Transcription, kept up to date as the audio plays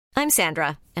I'm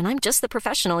Sandra, and I'm just the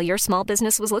professional your small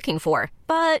business was looking for.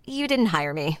 But you didn't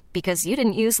hire me because you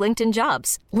didn't use LinkedIn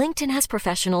Jobs. LinkedIn has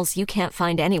professionals you can't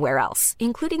find anywhere else,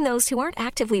 including those who aren't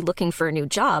actively looking for a new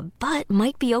job, but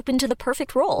might be open to the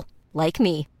perfect role, like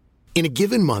me. In a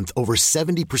given month, over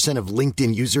 70% of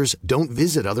LinkedIn users don't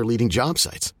visit other leading job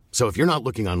sites. So if you're not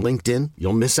looking on LinkedIn,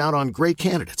 you'll miss out on great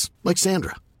candidates like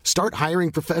Sandra. Start hiring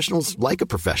professionals like a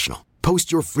professional.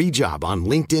 Post your free job on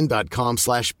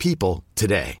linkedin.com/people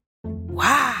today.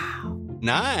 Wow.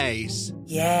 Nice.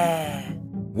 Yeah.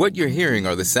 What you're hearing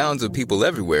are the sounds of people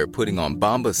everywhere putting on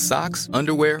Bombas socks,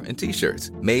 underwear, and T-shirts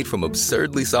made from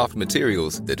absurdly soft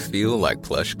materials that feel like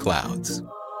plush clouds.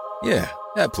 Yeah,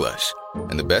 that plush.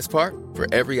 And the best part? For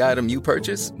every item you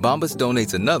purchase, Bombas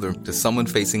donates another to someone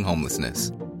facing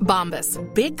homelessness. Bombas.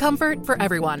 Big comfort for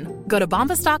everyone. Go to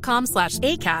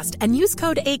bombas.com/ACAST and use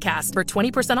code ACAST for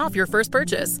 20% off your first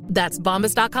purchase. That's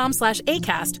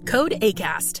bombas.com/ACAST. Code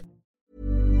ACAST.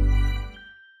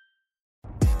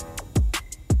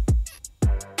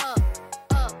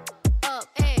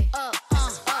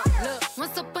 Look,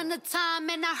 once upon a time,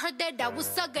 and I heard that I was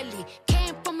ugly.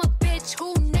 Came from a bitch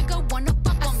who nigga wanna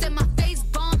fuck on me. I said my face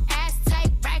bomb, ass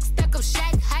tight, rack stack of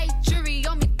shack height, jury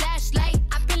on me flashlight.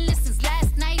 I've been listening since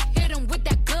last night. Hit him with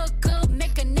that good,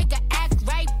 make a nigga act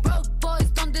right. Broke boys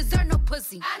don't deserve no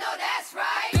pussy. I know that's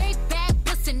right. Big bag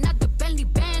pussy, not the Bentley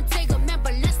band. Take a man,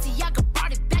 Balenciaga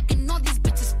brought it back, and all these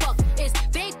bitches fuck. It's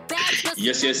big bag pussy.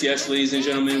 Yes, ladies and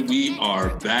gentlemen, we are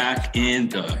back in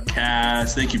the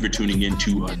cast. Thank you for tuning in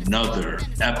to another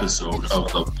episode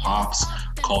of the Pops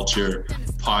Culture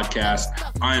Podcast.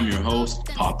 I am your host,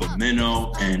 Papa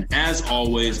Minnow, and as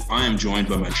always, I am joined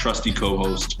by my trusty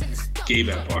co-host, Gabe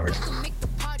Epard.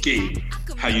 Gabe,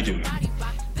 how you doing?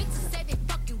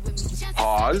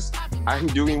 Pause. I'm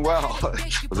doing well.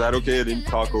 Was that okay? I didn't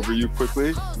talk over you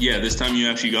quickly. Yeah, this time you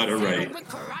actually got it right.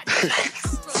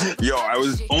 Yo, I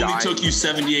was only dying. Took you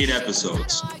 78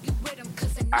 episodes.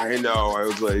 I know. I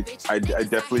was like, I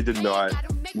definitely did not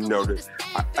notice.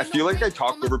 I feel like I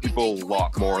talked over people a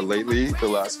lot more lately the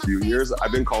last few years.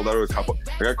 I've been called out a couple.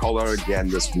 I got called out again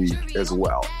this week as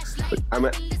well. But I'm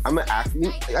an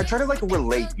acting. I try to like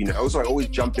relate, you know. So I always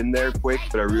jump in there quick,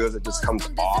 but I realize it just comes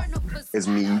off as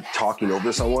me talking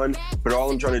over someone. But all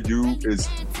I'm trying to do is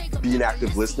be an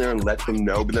active listener and let them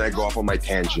know. But then I go off on my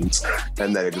tangents,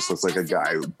 and then it just looks like a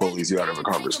guy who bullies you out of a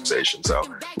conversation. So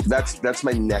that's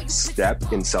my next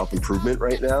step in self-improvement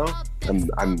right now.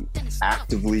 I'm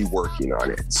actively working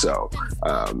on it. So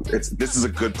this is a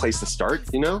good place to start,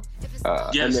 you know?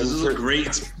 Yes, this is a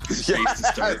great place to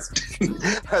start.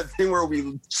 A thing where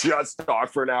we just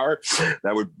talk for an hour,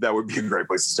 that would be a great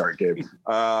place to start, Gabe.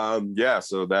 Yeah,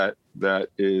 so that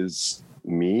is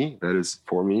me. That is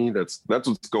for me. That's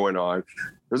what's going on.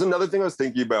 There's another thing I was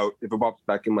thinking about. If it pops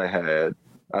back in my head,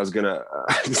 I was gonna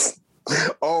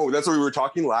oh, that's what we were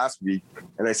talking last week,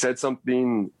 and I said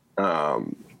something.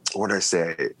 What did I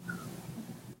say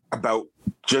about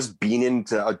just being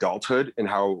into adulthood and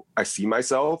how I see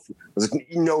myself? I was like,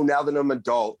 you know, now that I'm an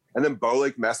adult, and then Bo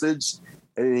like messaged,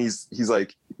 and he's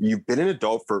like, you've been an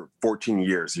adult for 14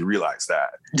 years. You realize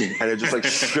that? And it just like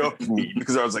shook me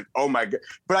because I was like, oh my God.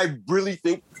 But I really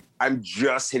think I'm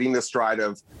just hitting the stride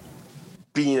of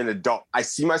being an adult. I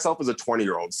see myself as a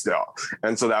 20-year-old still.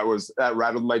 And so that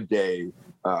rattled my day.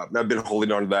 I've been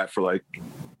holding on to that for like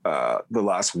the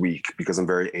last week because I'm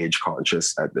very age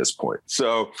conscious at this point.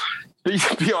 So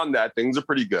beyond that, things are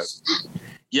pretty good.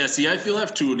 Yeah, see, I feel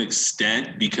that to an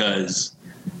extent because,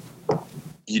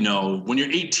 you know, when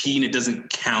you're 18, it doesn't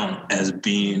count as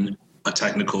being a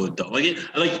technical adult.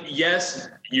 Yes,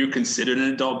 you're considered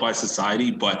an adult by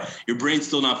society, but your brain's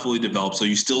still not fully developed. So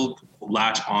you still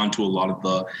latch on to a lot of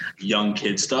the young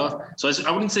kid stuff. So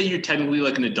I wouldn't say you're technically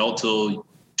like an adult till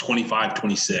 25,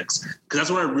 26, because that's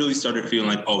when I really started feeling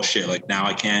like, oh shit, like now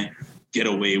I can't get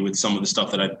away with some of the stuff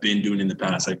that I've been doing in the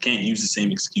past. I can't use the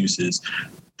same excuses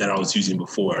that I was using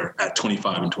before at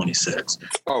 25 and 26.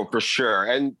 Oh, for sure.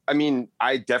 And I mean,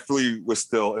 I definitely was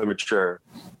still immature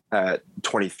at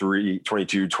 23,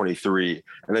 22, 23.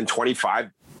 And then 25,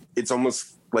 it's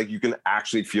almost like you can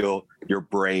actually feel your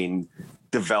brain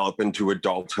develop into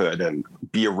adulthood and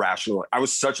be irrational. I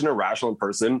was such an irrational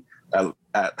person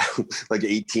at like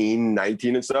 18,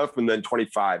 19 and stuff. And then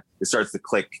 25, it starts to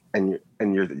click and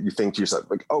you think to yourself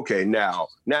like, okay, now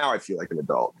I feel like an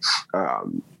adult.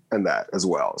 And that as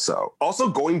well. So also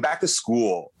going back to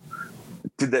school,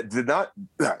 did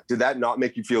that not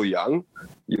make you feel young?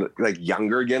 Like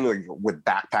younger again, like with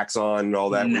backpacks on and all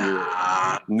that?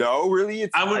 Nah. No, really?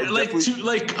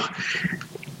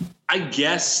 I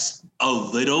guess a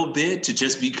little bit to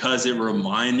just because it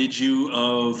reminded you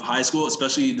of high school,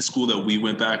 especially the school that we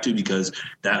went back to, because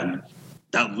that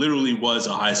literally was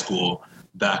a high school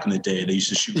back in the day. They used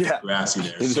to shoot Grassy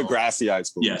there. It's a grassy high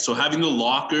school. Yeah, so having the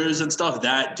lockers and stuff,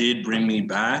 that did bring me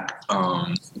back.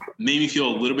 Made me feel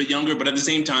a little bit younger, but at the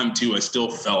same time, too, I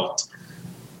still felt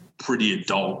pretty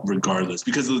adult regardless,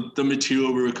 because the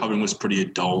material we were covering was pretty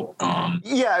adult.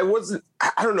 Yeah, it wasn't,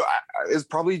 I don't know. It's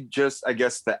probably just, I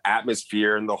guess, the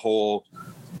atmosphere and the whole,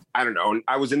 I don't know.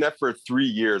 I was in that for 3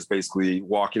 years, basically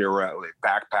walking around, like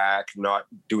backpack, not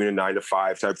doing a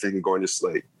 9-to-5 type thing, and going to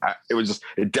sleep.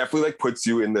 It definitely like puts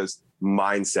you in this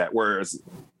mindset. Whereas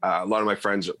a lot of my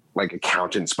friends are like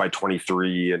accountants by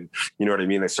 23, and you know what I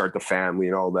mean? They start the family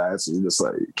and all that. So you're just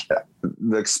like,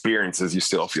 the experiences, you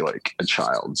still feel like a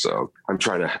child. So I'm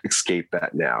trying to escape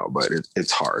that now, but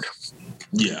it's hard.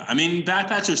 Yeah. I mean,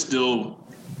 backpacks are still,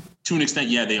 to an extent,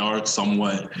 they are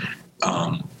somewhat,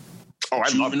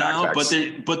 juvenile,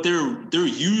 but they're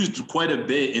used quite a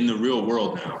bit in the real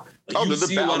world now. Like you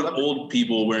see a lot of older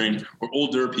people wearing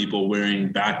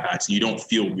backpacks, and you don't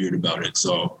feel weird about it.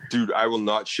 So, dude, I will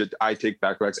not shit. I take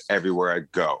backpacks everywhere I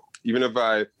go. Even if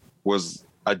I was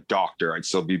a doctor, I'd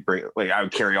still be bringing. Like I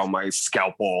would carry all my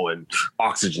scalpel and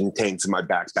oxygen tanks in my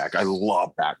backpack. I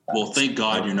love backpacks. Well, thank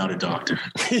God you're not a doctor.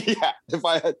 Yeah, if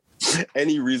I had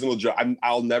any reasonable job,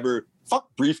 I'll never. Fuck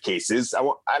briefcases.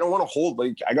 I don't want to hold,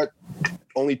 like, I got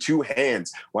only 2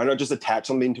 hands. Why not just attach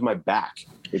something to my back?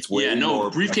 It's way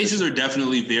more briefcases are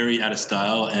definitely very out of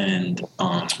style, and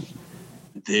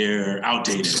they're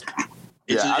outdated.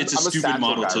 It's a stupid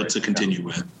model to continue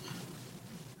with.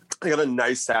 I got a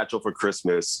nice satchel for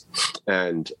Christmas,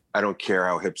 and I don't care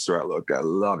how hipster I look. I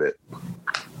love it.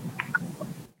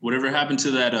 Whatever happened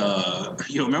to that?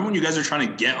 Remember when you guys were trying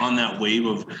to get on that wave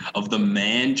of the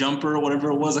man jumper or whatever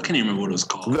it was? I can't even remember what it was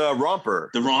called. The romper.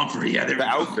 Yeah, the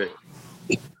outfit.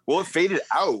 Well, it faded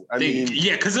out.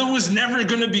 Because it was never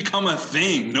going to become a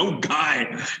thing. No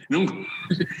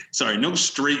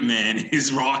straight man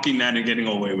is rocking that and getting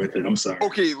away with it. I'm sorry.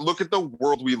 Okay, look at the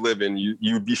world we live in.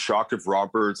 You'd be shocked if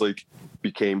rompers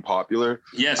became popular.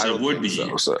 Yes, it would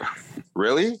be. So.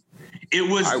 Really? It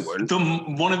was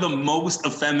one of the most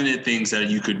effeminate things that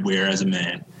you could wear as a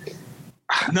man.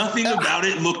 Nothing about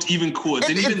it looked even cool. It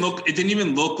didn't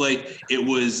even look like it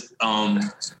was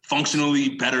functionally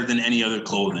better than any other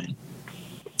clothing.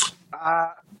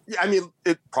 I mean,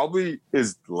 it probably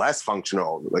is less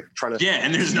functional. Like trying to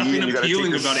and there's nothing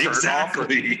appealing about it.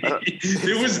 Exactly.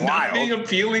 There was nothing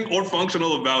appealing or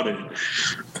functional about it.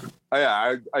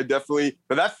 Yeah, I definitely.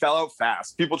 But that fell out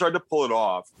fast. People tried to pull it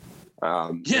off.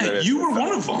 You were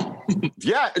one of them.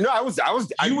 Yeah, no, I was.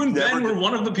 You and Ben were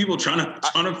one of the people trying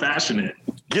to fashion it.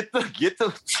 Get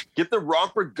the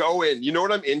romper going. You know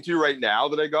what I'm into right now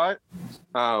that I got?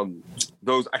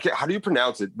 Those. How do you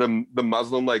pronounce it? The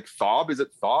Muslim thob. Is it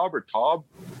thob or tob?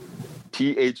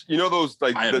 TH. You know those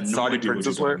the Saudi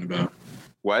princes wear.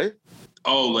 What?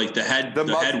 Oh, like the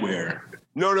headwear.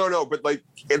 No, but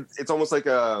it's almost like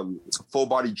a full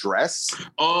body dress.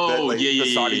 Oh, that,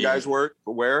 the Saudi guys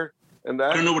wear. And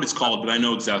that. I don't know what it's called, but I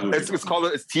know exactly what it's called.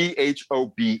 It's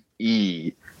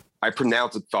THOBE. I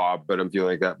pronounce it thob, but I'm feeling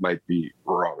like that might be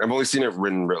wrong. I've only seen it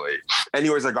written really.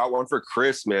 Anyways, I got one for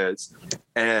Christmas,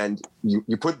 and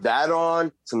you put that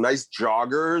on, some nice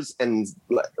joggers and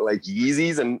like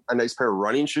Yeezys and a nice pair of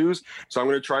running shoes. So I'm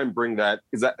going to try and bring that.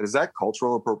 Is that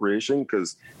cultural appropriation?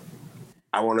 Because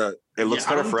I want to. It looks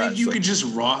kind of fresh. I don't think you could just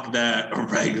rock that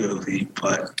regularly,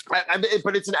 but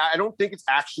I don't think it's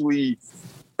actually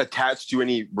attached to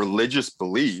any religious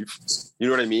belief. You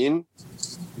know what I mean?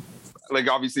 Like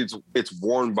obviously it's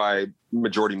worn by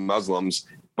majority Muslims,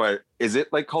 but is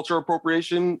it like cultural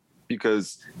appropriation?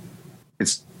 Because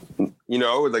it's, I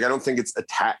don't think it's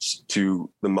attached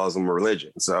to the Muslim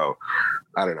religion. So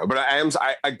I don't know, but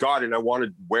I got it and I want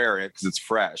to wear it because it's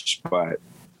fresh, but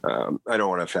I don't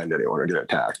want to offend anyone or get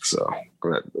attacked. So,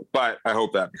 but I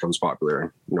hope that becomes popular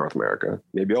in North America.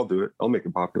 Maybe I'll do it. I'll make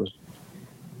it popular.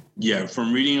 Yeah,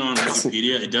 from reading on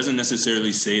Wikipedia, it doesn't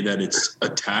necessarily say that it's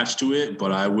attached to it,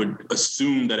 but I would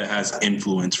assume that it has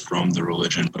influence from the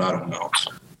religion, but I don't know.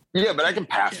 Yeah, but I can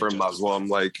pass for a Muslim.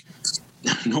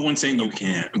 No one's saying you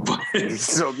can't, but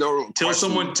so till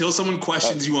someone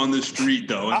questions you on the street,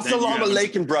 though. Assalamu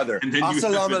alaikum, brother.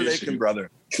 Assalamu alaikum,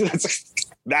 brother.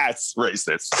 That's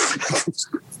racist,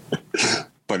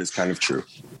 but it's kind of true.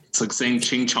 It's like saying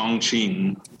ching chong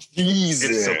ching.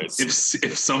 Jesus.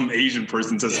 If some Asian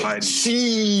person says hi to you.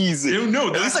 Jesus. No,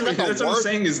 that's what I'm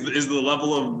saying is the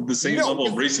level of the same level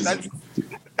of racism.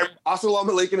 Assalamu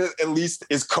alaikum at least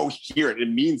is coherent. It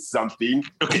means something.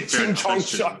 Okay, ching chong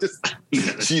chong.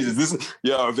 Jesus,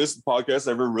 if this podcast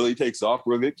ever really takes off,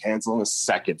 we'll get canceled in a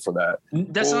second for that.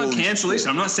 That's not cancellation.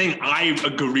 I'm not saying I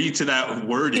agree to that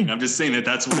wording. I'm just saying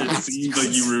that's what it seems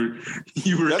like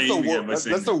you were aiming at by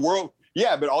saying. That's the world.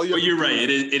 Yeah, but all you. But you're right.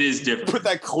 It is different. Put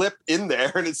that clip in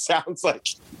there, and it sounds like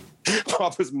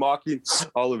Papa's mocking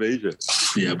all of Asia.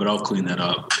 Yeah, but I'll clean that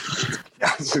up.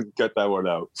 Get that one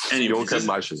out. Anyway, don't cut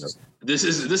my shit out. This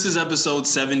is episode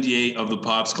 78 of the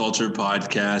Pops Culture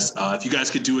Podcast. If you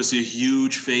guys could do us a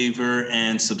huge favor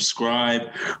and subscribe,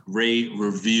 rate,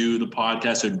 review the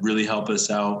podcast, it'd really help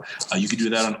us out. You can do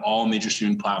that on all major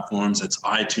streaming platforms. That's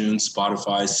iTunes,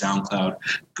 Spotify, SoundCloud,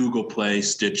 Google Play,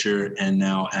 Stitcher, and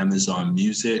now Amazon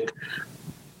Music.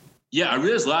 Yeah, I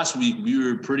realized last week we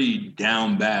were pretty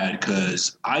down bad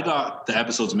because I got the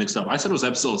episodes mixed up. I said it was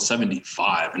episode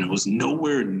 75, and it was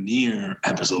nowhere near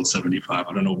episode 75.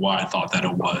 I don't know why I thought that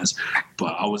it was,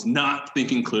 but I was not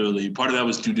thinking clearly. Part of that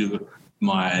was due to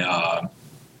my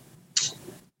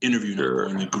interview not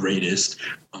going the greatest.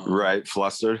 Right,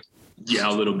 flustered.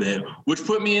 Yeah, a little bit, which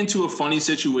put me into a funny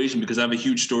situation because I have a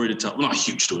huge story to tell. Well, not a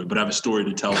huge story, but I have a story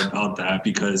to tell about that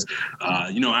because,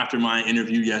 after my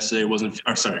interview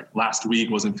last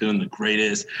week wasn't feeling the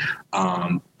greatest.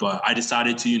 But I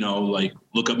decided to,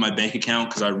 look up my bank account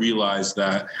because I realized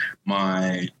that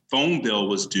my phone bill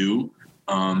was due.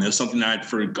 It was something that I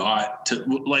forgot to,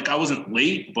 I wasn't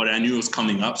late, but I knew it was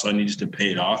coming up, so I needed to pay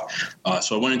it off.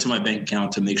 So I went into my bank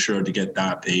account to make sure to get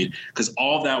that paid because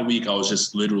all that week I was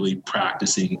just literally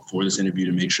practicing for this interview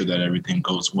to make sure that everything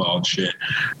goes well and shit.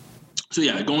 So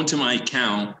yeah, I go into my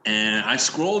account and I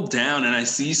scroll down and I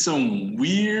see some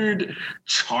weird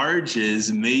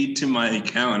charges made to my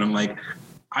account. I'm like,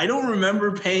 I don't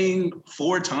remember paying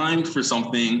 4 times for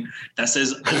something that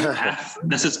says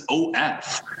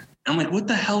OF. I'm like, what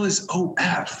the hell is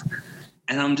OF?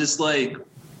 And I'm just like,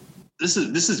 this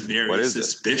is very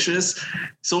suspicious.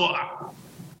 So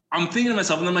I'm thinking to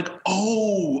myself, and I'm like,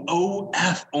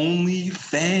 OF,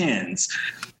 OnlyFans.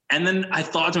 And then I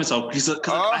thought to myself, because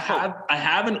I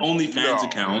have an OnlyFans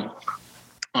account.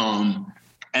 And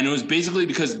it was basically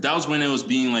because that was when it was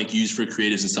being used for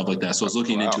creatives and stuff like that. So I was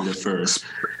looking into it first.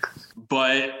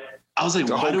 But I was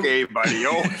like, okay, buddy,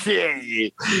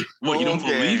 okay. What, you don't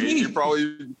believe me? You're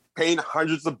probably paying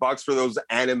hundreds of bucks for those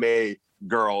anime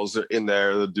girls in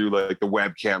there that do the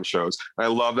webcam shows. I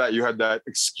love that you had that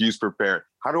excuse prepared.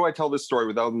 How do I tell this story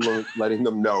without letting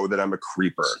them know that I'm a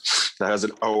creeper that has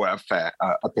an OF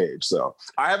a page? So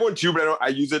I have one too, but I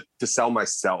use it to sell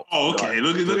myself. Oh, okay.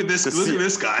 Look at this. Look at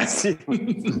this guy.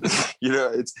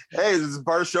 This is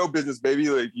part of show business, baby.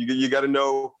 You got to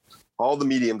know all the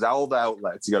mediums, all the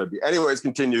outlets. You got to be. Anyways,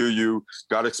 continue. You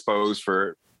got exposed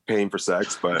for paying for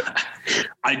sex, but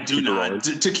I do not.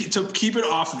 To keep it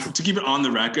on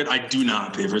the record, I do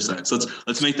not pay for sex.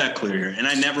 Let's make that clear here, and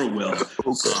I never will.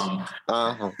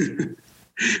 Okay.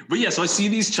 But yeah, so I see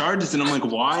these charges, and I'm like,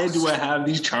 why do I have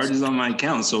these charges on my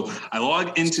account? So I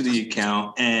log into the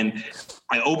account, and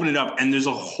I open it up, and there's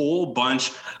a whole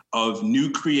bunch of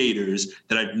new creators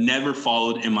that I've never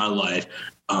followed in my life,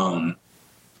 all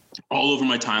over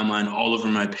my timeline, all over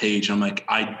my page. I'm like,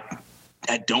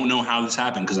 I don't know how this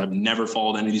happened because I've never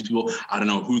followed any of these people. I don't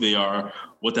know who they are,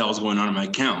 what the hell is going on in my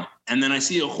account. And then I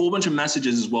see a whole bunch of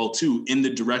messages as well, too, in the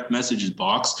direct messages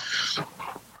box.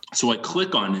 So I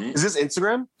click on it. Is this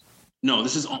Instagram? No,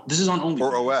 this is on OnlyFans.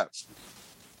 Or OF.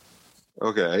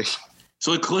 Okay.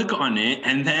 So I click on it,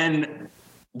 and then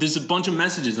there's a bunch of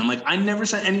messages. I'm like, I never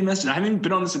sent any message. I haven't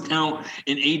been on this account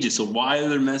in ages. So why are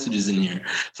there messages in here?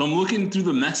 So I'm looking through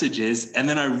the messages, and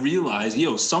then I realize,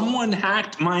 someone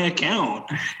hacked my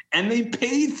account and they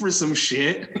paid for some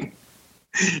shit.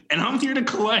 And I'm here to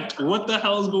collect. What the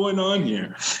hell is going on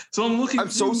here? So I'm looking. I'm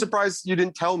so surprised you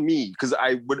didn't tell me because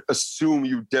I would assume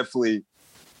you definitely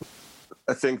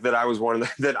think that I was one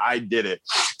of that I did it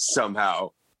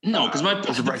somehow. No, because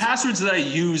the passwords that I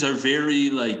use are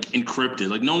very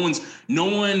encrypted. No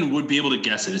one would be able to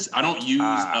guess it. I don't use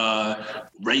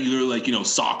regular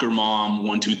soccer mom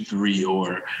 123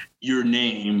 or your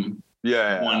name.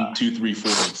 Yeah. 1, 2, 3,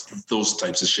 4. Those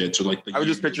types of shit. So I was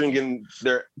just picturing in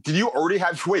there. Did you already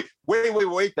have? Wait.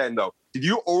 Then though. Did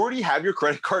you already have your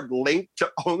credit card linked to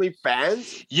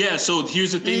OnlyFans? Yeah. So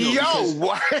here's the thing.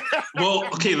 What? Well,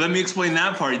 okay. Let me explain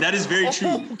that part. That is very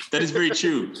true. That is very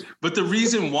true. But the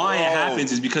reason why it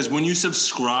happens is because when you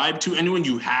subscribe to anyone,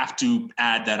 you have to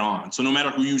add that on. So no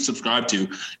matter who you subscribe to,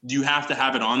 you have to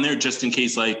have it on there just in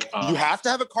case. You have to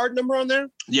have a card number on there.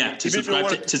 Yeah. To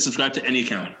subscribe to any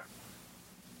account.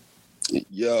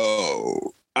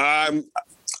 Yo,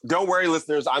 Don't worry,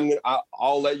 listeners.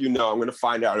 I'll let you know. I'm gonna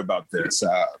find out about this.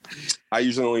 I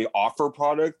usually only offer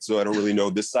products, so I don't really know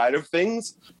this side of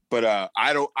things. But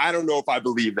I don't know if I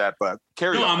believe that. But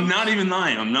carry on. No, I'm not even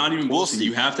lying. I'm not even bullshit.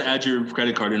 You have to add your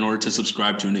credit card in order to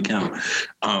subscribe to an account.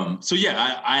 So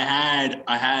yeah, I had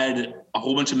a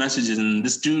whole bunch of messages, and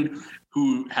this dude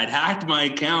who had hacked my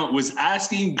account was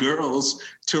asking girls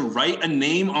to write a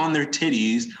name on their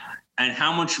titties and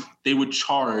how much they would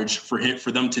charge for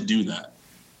them to do that.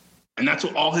 And that's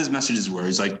what all his messages were.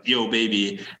 He's like, yo,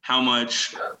 baby, how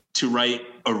much to write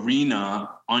Arena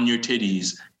on your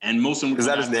titties? And most of them— Is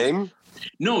that his name?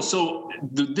 No. So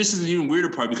this is the even weirder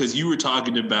part, because you were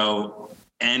talking about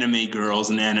anime girls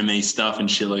and anime stuff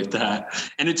and shit like that.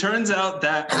 And it turns out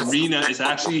that Arena is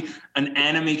actually an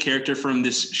anime character from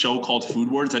this show called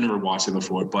Food Wars. I never watched it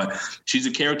before, but she's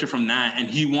a character from that. And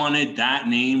he wanted that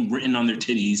name written on their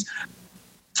titties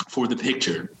for the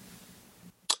picture.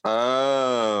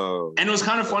 Oh. And it was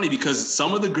kind of funny because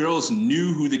some of the girls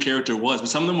knew who the character was, but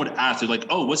some of them would ask, they're like,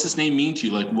 oh, what's this name mean to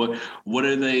you? Like, what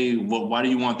are they, why do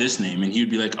you want this name? And he would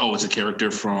be like, oh, it's a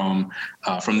character from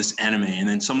this anime. And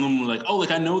then some of them were like, oh, like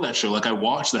I know that show. Like I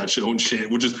watched that show and shit,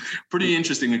 which is pretty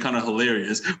interesting and kind of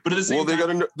hilarious. But at the same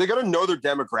time, they gotta know their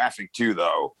demographic too,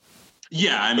 though.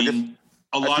 Yeah. I mean,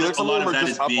 a lot of that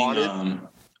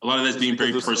is being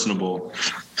very personable.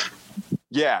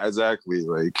 Yeah, exactly.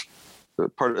 Like,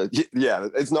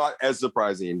 it's not as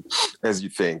surprising as you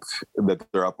think that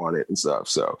they're up on it and stuff.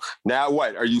 So now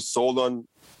what? Are you sold on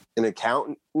an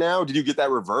account now? Did you get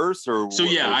that reversed or? So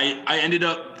yeah, I ended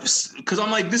up, because I'm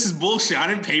like, this is bullshit. I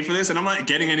didn't pay for this and I'm not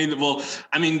getting any of the, well,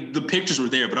 I mean, the pictures were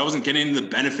there, but I wasn't getting any of the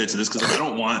benefits of this because I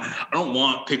don't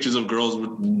want pictures of girls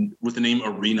with the name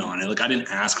Arena on it. Like I didn't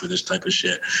ask for this type of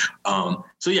shit.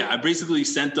 So yeah, I basically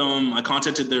sent them, I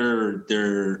contacted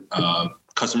their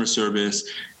customer service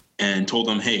and told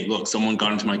them, hey, look, someone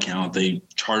got into my account. They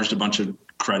charged a bunch of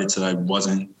credits that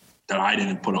I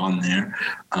didn't put on there.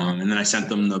 And then I sent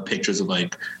them the pictures of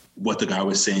like what the guy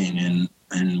was saying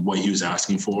and what he was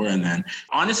asking for. And then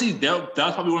honestly, that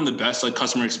was probably one of the best like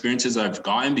customer experiences I've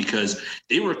gotten because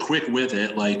they were quick with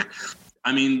it. Like,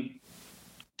 I mean,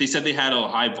 they said they had a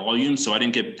high volume, so they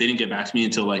didn't get back to me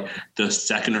until like the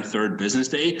second or third business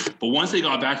day. But once they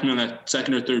got back to me on that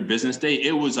second or third business day,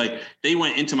 it was like they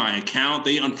went into my account.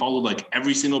 They unfollowed like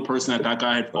every single person that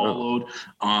guy had followed.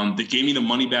 They gave me the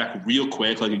money back real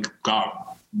quick. Like it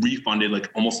got refunded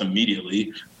like almost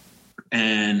immediately.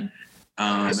 And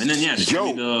then yeah, they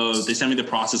sent me the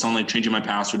process on like changing my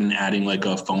password and adding like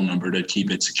a phone number to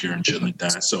keep it secure and shit like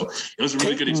that. So it was a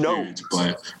really good experience.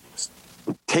 But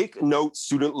take note,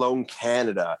 Student Loan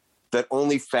Canada, that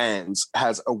OnlyFans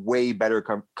has a way better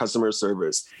customer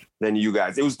service than you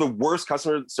guys. It was the worst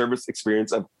customer service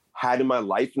experience I've had in my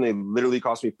life, and they literally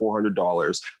cost me $400.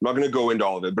 I'm not going to go into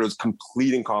all of it, but it was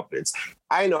complete incompetence.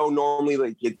 I know normally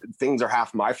like things are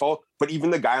half my fault, but even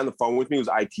the guy on the phone with me was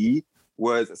IT.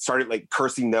 Started like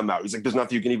cursing them out. He's like, there's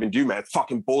nothing you can even do, man. It's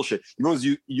fucking bullshit. Everyone's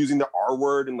using the R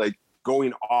word and like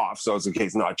going off. So it's okay,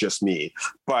 it's not just me,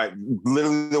 but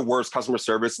literally the worst customer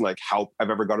service and like help I've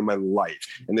ever got in my life.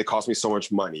 And they cost me so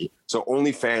much money. So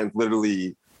OnlyFans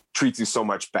literally treats you so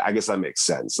much better. I guess that makes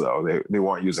sense though. They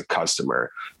want you as a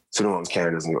customer. Student Loans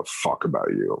Canada doesn't give a fuck about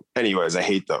you. Anyways, I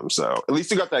hate them. So at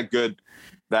least you got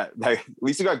at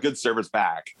least you got good service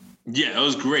back. Yeah, that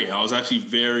was great. I was actually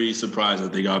very surprised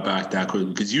that they got back that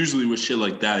quickly because usually with shit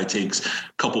like that, it takes a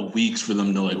couple of weeks for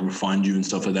them to like refund you and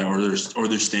stuff like that, or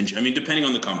they're stingy. I mean, depending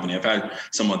on the company. I've had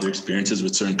some other experiences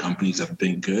with certain companies that have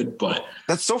been good, but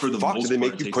that's so fucked. They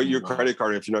make you put your credit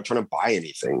card if you're not trying to buy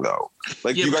anything though.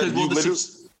 Like yeah,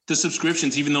 the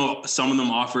subscriptions, even though some of them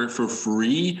offer it for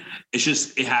free,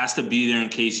 it has to be there in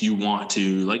case you want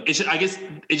to. Like I guess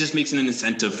it just makes it an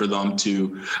incentive for them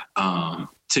to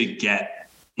get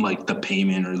like the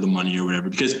payment or the money or whatever,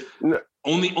 because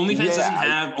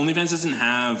OnlyFans doesn't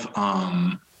have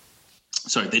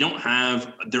they don't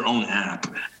have their own app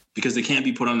because they can't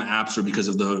be put on the App Store because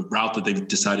of the route that they've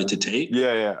decided to take.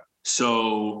 Yeah.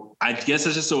 So I guess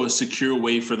it's just a secure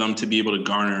way for them to be able to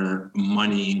garner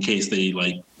money in case they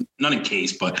not in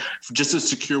case, but just a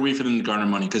secure way for them to garner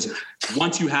money. Because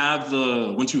once you have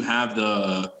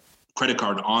the credit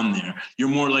card on there, you're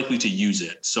more likely to use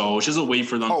it. So it's just a way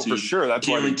for them to That's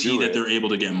guarantee that they're able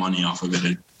to get money off of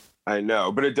it. I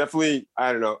know, but it definitely,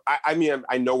 I don't know. I mean,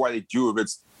 I know why they do it, but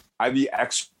I'd be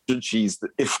extra cheese.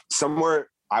 If somewhere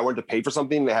I wanted to pay for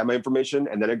something, they had my information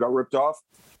and then it got ripped off,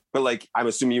 but like, I'm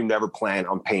assuming you never plan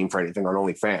on paying for anything on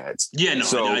OnlyFans. Yeah, no,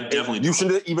 so I definitely. You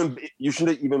shouldn't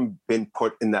have even been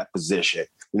put in that position.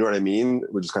 You know what I mean?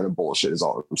 Which is kind of bullshit is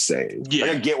all I'm saying. Yeah.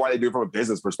 Like, I get why they do it from a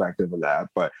business perspective and that,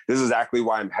 but this is exactly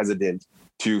why I'm hesitant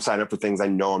to sign up for things I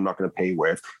know I'm not going to pay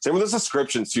with. Same with the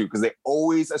subscriptions too, because they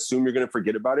always assume you're going to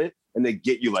forget about it and they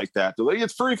get you like that. They're like,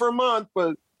 it's free for a month,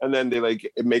 and then they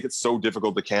like make it so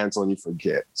difficult to cancel and you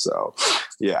forget. So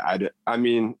yeah, we're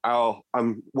an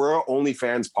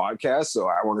OnlyFans podcast, so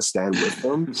I want to stand with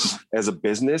them as a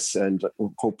business, and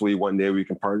hopefully one day we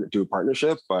can do a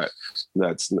partnership. But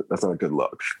that's not a good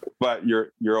look. But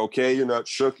you're okay. You're not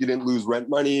shook. You didn't lose rent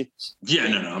money. Yeah,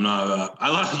 no, I'm not. I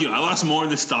lost more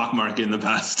in the stock market in the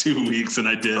past 2 weeks than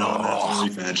I did on that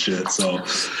OnlyFans shit. So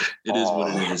it is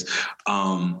what it is.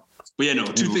 But yeah, no,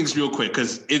 two things real quick,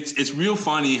 because it's real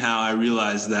funny how I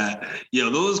realized that,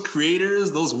 those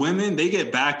creators, those women, they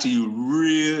get back to you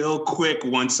real quick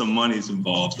once some money's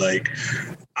involved. Like,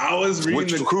 I was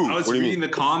reading the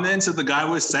comments that the guy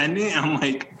was sending, and I'm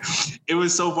like, it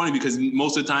was so funny because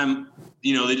most of the time,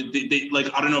 they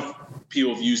like, I don't know if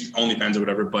people have used OnlyFans or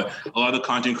whatever, but a lot of the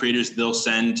content creators, they'll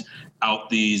send out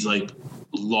these like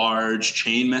large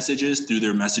chain messages through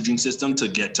their messaging system to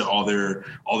get to all their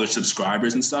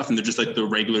subscribers and stuff, and they're just like the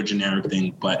regular generic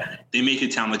thing, but they make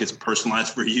it sound like it's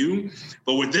personalized for you.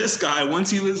 But with this guy, once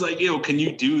he was like, can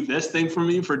you do this thing for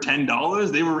me for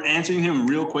 $10, they were answering him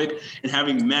real quick and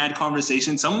having mad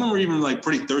conversations. Some of them were even like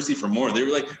pretty thirsty for more. They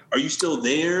were like, are you still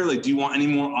there? Like, do you want any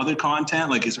more other content?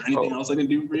 Like, is there anything else I can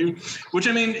do for you? Which,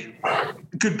 I mean,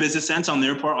 good business sense on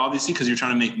their part, obviously, because you're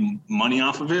trying to make money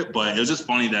off of it. But it was just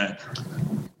funny that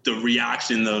the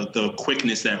reaction, the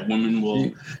quickness that women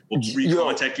will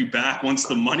recontact you back once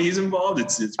the money is involved.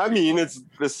 It's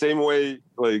the same way.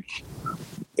 Like,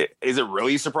 is it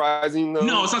really surprising though?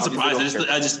 No, it's not surprising.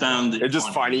 I just found it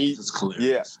just funny. It's clear.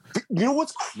 Yeah. You know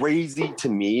what's crazy to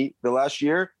me the last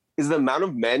year is the amount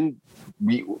of men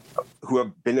who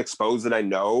have been exposed that I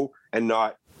know, and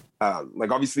not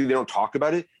like, obviously they don't talk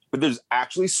about it, but there's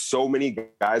actually so many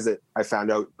guys that I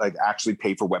found out like actually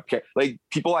pay for webcam. Like,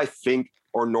 people I think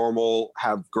are normal,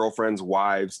 have girlfriends,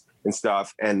 wives and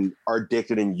stuff, and are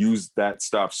addicted and use that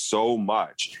stuff so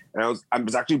much. And I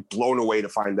was actually blown away to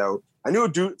find out. I knew a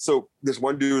dude. So this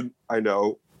one dude I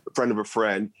know, a friend of a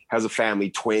friend, has a family,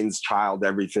 twins, child,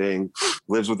 everything,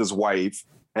 lives with his wife.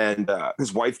 And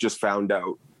his wife just found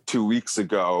out 2 weeks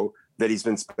ago that he's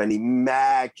been spending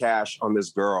mad cash on this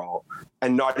girl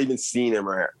and not even seeing him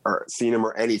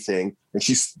or anything. And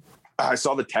I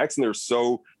saw the text and they're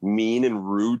so mean and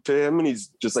rude to him. And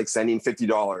he's just like sending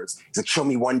 $50. He's like, show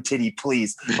me one titty,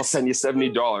 please. I'll send you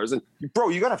 $70. And bro,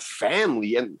 you got a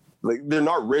family, and like, they're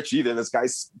not rich either. And this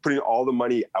guy's putting all the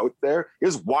money out there.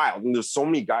 It's wild. And there's so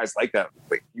many guys like that.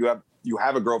 Like, you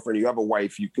have a girlfriend, you have a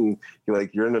wife, you're in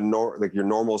your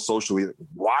normal socially.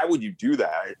 Why would you do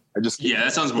that?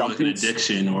 That sounds more like an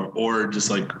addiction or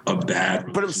just like a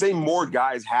bad. But I'm saying more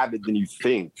guys have it than you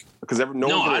think, because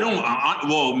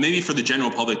well, maybe for the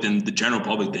general public than the general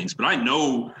public thinks, but I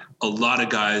know a lot of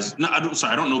guys. I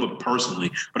don't know them personally,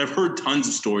 but I've heard tons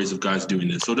of stories of guys doing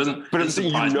this. So it doesn't. But I'm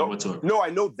saying, whatsoever. No, I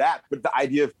know that, but the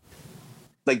idea of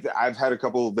like, I've had a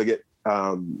couple that get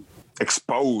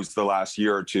exposed the last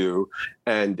year or two,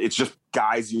 and it's just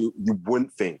guys you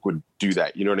wouldn't think would do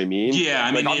that. You know what I mean? Yeah,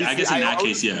 I mean, I guess in that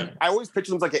case, yeah. I always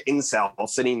picture them like an incel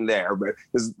sitting there, but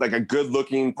there's like a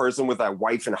good-looking person with a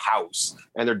wife and house,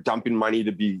 and they're dumping money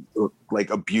to be like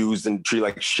abused and treated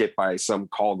like shit by some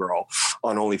call girl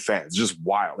on OnlyFans. It's just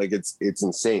wild. Like, it's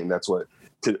insane. It's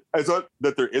not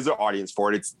that there is an audience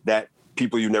for it. It's that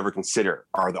people you never consider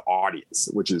are the audience,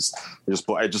 which is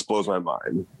it just blows my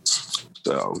mind.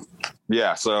 So,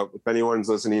 yeah. So if anyone's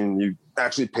listening and you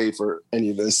actually pay for any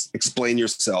of this, explain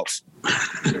yourself.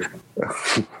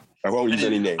 I won't use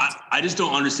any names. I just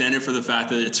don't understand it for the fact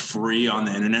that it's free on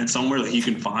the internet somewhere. Like, you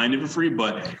can find it for free,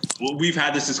 but we've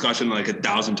had this discussion like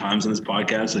 1,000 times on this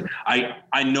podcast. Like,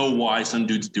 I know why some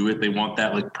dudes do it. They want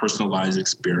that like personalized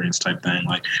experience type thing.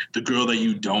 Like, the girl that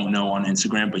you don't know on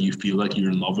Instagram, but you feel like you're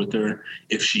in love with her.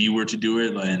 If she were to do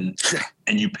it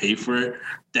and you pay for it,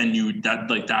 then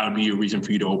that would be a reason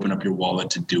for you to open up your wallet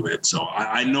to do it. So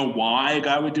I know why a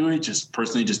guy would do it. Just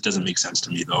personally, just doesn't make sense to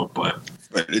me though. But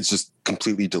it's just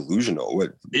completely delusional.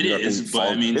 It is, but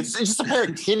I mean, it's just a pair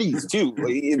of titties too.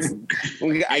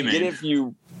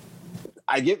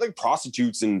 I get like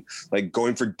prostitutes and like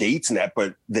going for dates and that,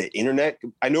 but the internet,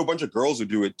 I know a bunch of girls who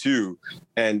do it too.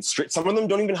 And some of them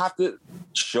don't even have to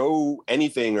show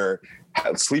anything or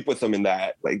sleep with them in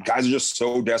that. Like, guys are just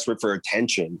so desperate for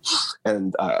attention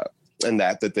and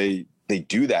that they they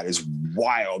do that is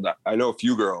wild. I know a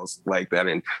few girls like that,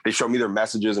 and they show me their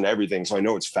messages and everything, so I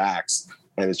know it's facts.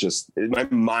 And it's just, my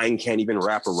mind can't even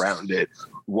wrap around it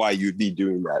why you'd be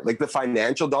doing that. Like the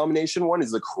financial domination one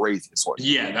is the craziest one.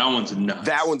 Yeah, that one's nuts.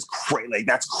 That one's crazy. Like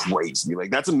that's crazy.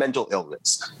 Like that's a mental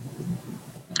illness.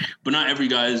 But not every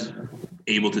guy is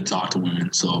able to talk to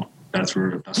women, so that's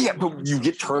where. Yeah, but you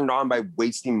get turned on by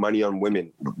wasting money on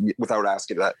women without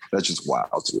asking that. That's just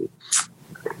wild to me.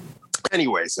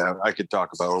 Anyways, I could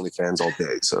talk about OnlyFans all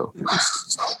day. So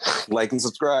like and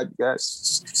subscribe,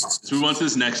 guys. So we want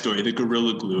this next story, the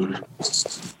Gorilla Glue.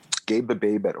 Gabe the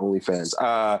Babe at OnlyFans.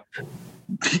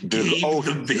 Gabe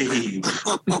the Babe.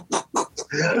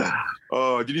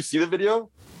 Oh, did you see the video?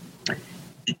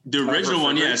 The original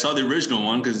one, yeah, I saw the original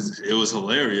one because it was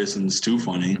hilarious and it's too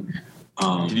funny.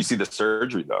 Did you see the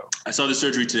surgery though? I saw the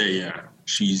surgery today. Yeah,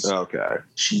 she's okay.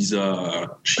 She's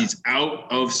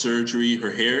out of surgery.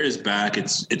 Her hair is back.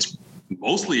 It's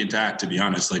mostly intact, to be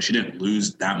honest. Like she didn't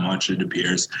lose that much, it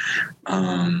appears.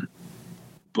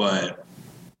 But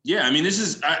yeah, I mean, this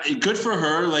is good for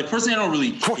her. Like personally, I don't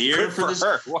really care for this.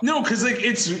 No, because like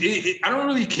I don't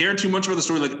really care too much about the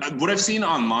story. Like what I've seen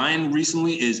online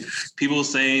recently is people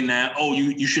saying that, oh,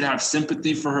 you should have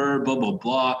sympathy for her, blah blah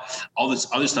blah, all this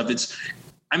other stuff.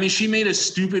 I mean, she made a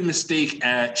stupid mistake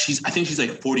I think she's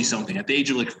like 40 something, at the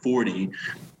age of like 40,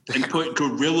 and put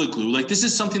Gorilla Glue. Like this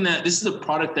is a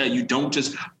product that you don't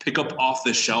just pick up off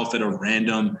the shelf at a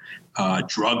random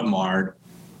drug mart.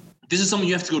 This is something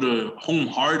you have to go to Home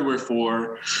Hardware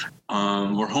for,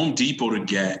 or Home Depot to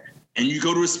get, and you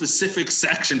go to a specific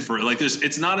section for it. Like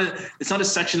it's not a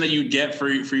section that you get for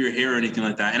your hair or anything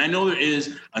like that. And I know there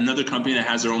is another company that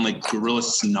has their own like Gorilla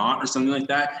Snot or something like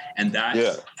that, and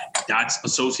that's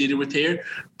associated with hair.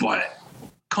 But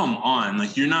come on,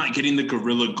 like you're not getting the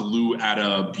Gorilla Glue at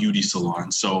a beauty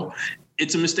salon. So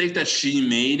it's a mistake that she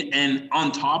made, and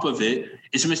on top of it,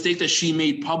 it's a mistake that she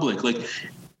made public. Like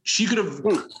she could have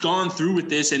gone through with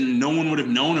this and no one would have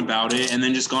known about it and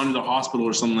then just gone to the hospital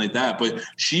or something like that. But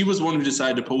she was the one who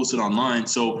decided to post it online.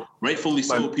 So rightfully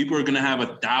so, people are going to have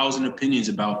 1,000 opinions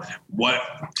about what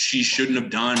she shouldn't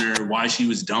have done or why she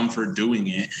was dumb for doing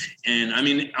it. And I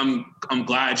mean, I'm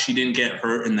glad she didn't get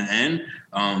hurt in the end.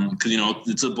 Because,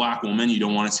 it's a Black woman. You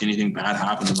don't want to see anything bad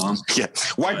happen to them. Yeah.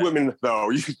 White women, though,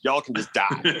 y'all can just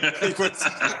die.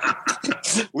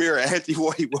 We're an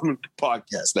anti-white woman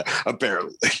podcast now,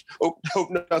 apparently. Hope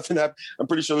nothing happened. I'm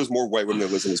pretty sure there's more white women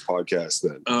that listen to this podcast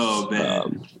than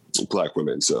Black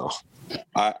women. So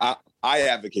I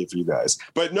advocate for you guys.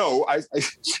 But no,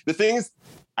 the thing is,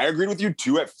 I agreed with you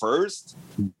too at first,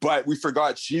 but we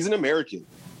forgot she's an American.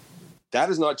 That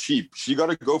is not cheap. She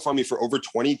got a GoFundMe for over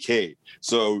 $20,000.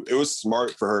 So it was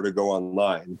smart for her to go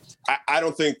online. I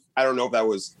don't know if that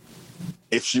was,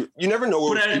 you never know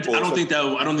what I don't think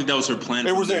that was her plan.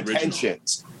 It was her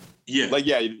intentions. Yeah. Like,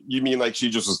 yeah, you mean like she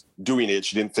just was doing it.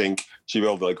 She didn't think she'd be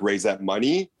able to like raise that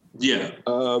money. Yeah.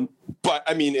 But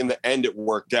I mean, in the end, it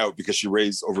worked out because she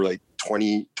raised over like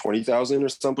 20,000 or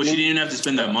something. But she didn't have to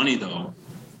spend that money though.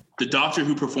 The doctor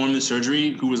who performed the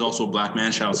surgery, who was also a Black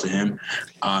man, shout out to him,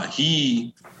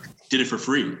 he did it for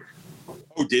free.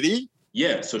 Oh, did he?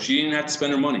 Yeah, so she didn't have to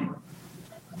spend her money.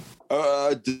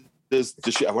 Does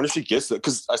she? I wonder if she gets it,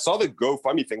 because I saw the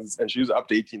GoFundMe things and she was up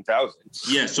to 18,000.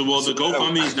 Yeah, so the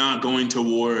GoFundMe is not going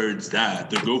towards that.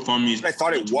 The GoFundMe is. I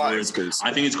thought it was, because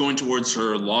I think it's going towards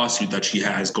her lawsuit that she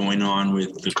has going on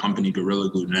with the company Gorilla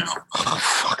Glue now. Oh,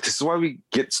 fuck! This is why we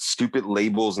get stupid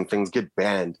labels and things get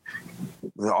banned.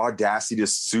 The audacity to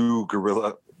sue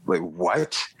Gorilla, like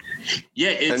what? Yeah,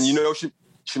 and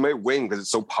she might win because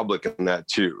it's so public in that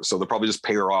too. So they'll probably just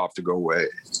pay her off to go away.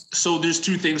 So there's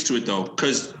two things to it though,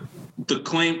 because the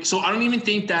claim. So I don't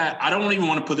even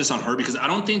want to put this on her, because I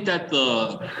don't think that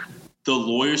the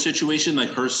lawyer situation, like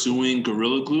her suing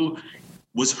Gorilla Glue,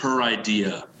 was her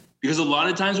idea. Because a lot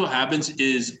of times what happens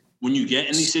is when you get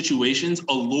in these situations,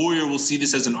 a lawyer will see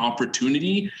this as an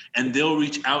opportunity and they'll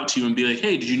reach out to you and be like,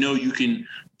 hey, did you know you can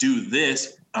do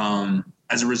this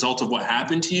as a result of what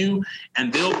happened to you?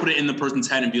 And they'll put it in the person's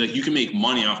head and be like, you can make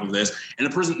money off of this. And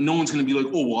no one's going to be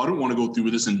like, oh, well, I don't want to go through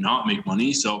with this and not make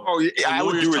money. So I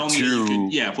would do it too.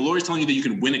 If a lawyer's telling you that you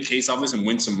can win a case off this and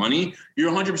win some money, you're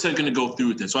 100% going to go through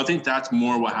with it. So I think that's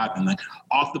more what happened. Like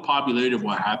off the popularity of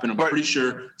what happened, I'm pretty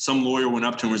sure some lawyer went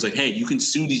up to him and was like, hey, you can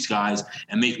sue these guys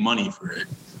and make money for it.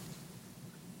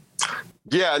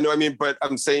 Yeah, no, I mean, but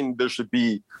I'm saying there should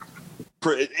be,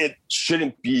 it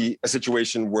shouldn't be a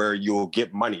situation where you'll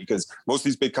get money, because most of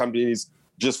these big companies,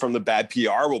 just from the bad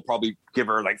PR, will probably give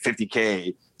her like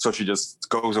 $50,000 so she just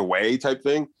goes away type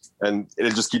thing. And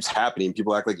it just keeps happening.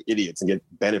 People act like idiots and get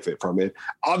benefit from it.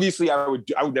 Obviously, I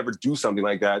would never do something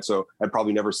like that. So I'd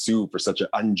probably never sue for such an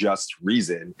unjust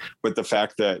reason. But the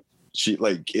fact that she,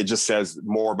 like, it just says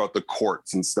more about the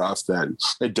courts and stuff than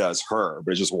it does her.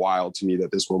 But it's just wild to me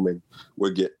that this woman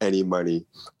would get any money.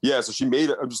 Yeah, so she made,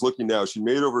 I'm just looking now, she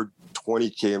made over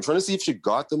 $20K. I'm trying to see if she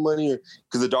got the money,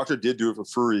 because the doctor did do it for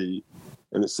free.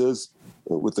 And it says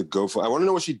with the GoFundMe, I want to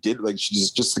know what she did. Like, she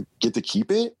just to get to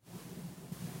keep it?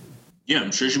 Yeah,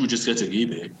 I'm sure she would just get to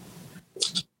keep it.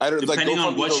 Depending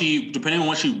on what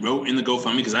she wrote in the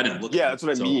GoFundMe, because I didn't look. Yeah, that's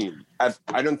what I mean.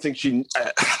 I don't think she.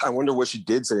 I wonder what she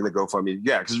did say in the GoFundMe.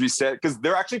 Yeah, because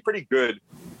they're actually pretty good.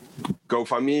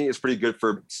 GoFundMe is pretty good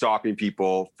for stopping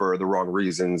people for the wrong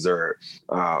reasons, or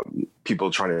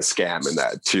people trying to scam and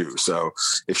that too. So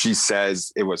if she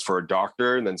says it was for a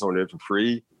doctor and then someone did it for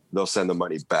free, they'll send the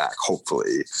money back,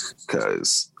 hopefully,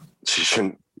 because she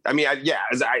shouldn't. I mean,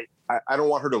 I don't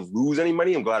want her to lose any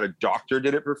money. I'm glad a doctor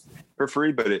did it for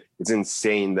free, but it's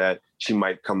insane that she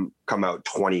might come out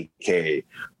 $20K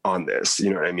on this. You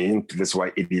know what I mean? This is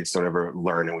why idiots don't ever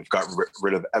learn, and we've got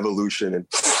rid of evolution, and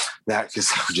that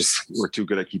because we're too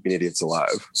good at keeping idiots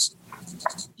alive.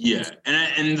 Yeah,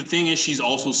 and the thing is, she's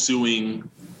also suing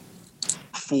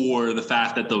for the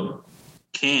fact that the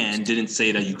can didn't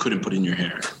say that you couldn't put in your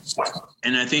hair.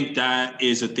 And I think that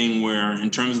is a thing where, in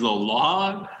terms of the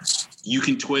law, you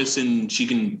can twist and she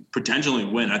can potentially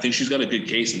win. I think she's got a good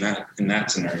case in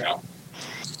that scenario.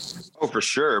 Oh, for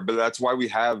sure. But that's why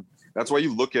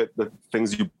you look at the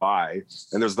things you buy,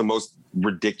 and there's the most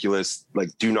ridiculous, like,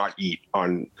 do not eat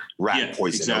on rat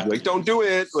poison. Exactly. Like, don't do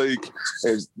it. Like,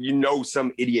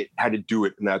 some idiot had to do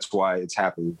it, and that's why it's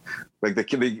happening. Like,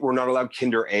 we're not allowed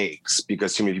Kinder eggs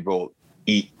because too many people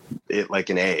eat it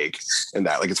like an egg, and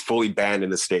that, like, it's fully banned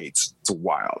in the States. It's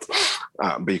wild.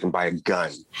 But you can buy a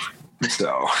gun.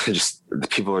 So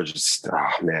people are just,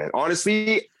 oh man,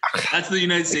 honestly, that's the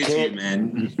United States,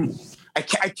 man. I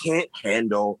can't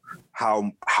handle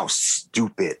how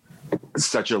stupid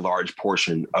such a large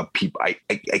portion of people. I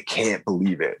can't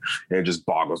believe it. And it just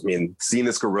boggles me. And seeing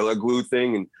this Gorilla Glue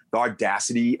thing and the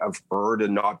audacity of her to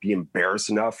not be embarrassed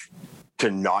enough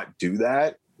to not do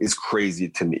that is crazy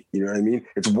to me. You know what I mean?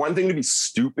 It's one thing to be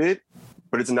stupid,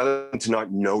 but it's another thing to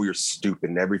not know you're stupid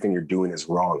and everything you're doing is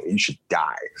wrong and you should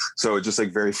die. So it's just,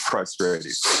 like, very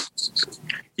frustrating.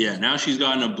 Yeah, now she's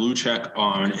gotten a blue check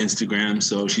on Instagram,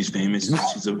 so she's famous.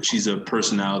 She's a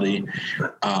personality.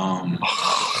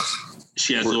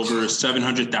 She has over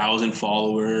 700,000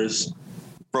 followers.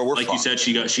 Bro, like you said,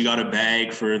 she got a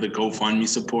bag for the GoFundMe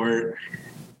support.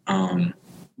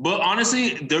 But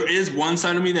honestly, there is one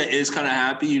side of me that is kind of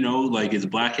happy, like it's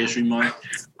Black History Month.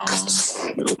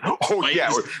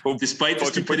 Despite the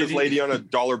stupidity, put this lady on a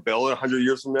dollar bill 100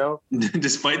 years from now.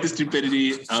 Despite the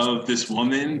stupidity of this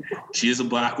woman, she is a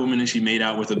Black woman and she made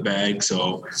out with a bag.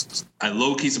 So I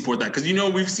low-key support that, because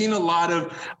we've seen a lot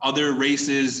of other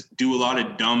races do a lot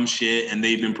of dumb shit, and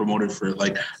they've been promoted for,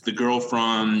 like, the girl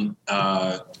from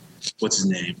what's his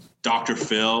name, Dr.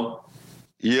 Phil.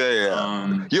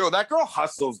 Yeah. That girl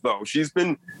hustles though. She's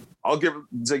been,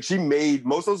 she made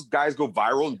most of those guys go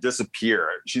viral and disappear.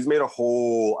 She's made a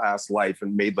whole ass life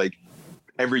and made, like,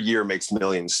 every year makes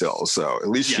millions still. So at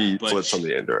least she flips something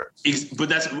into it. But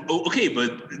that's okay.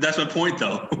 But that's my point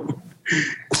though.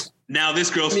 Now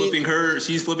this girl's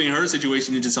she's flipping her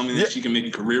situation into something that she can make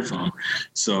a career from.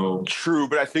 So true.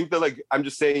 But I think that, like, I'm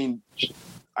just saying,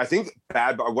 I think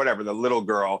the little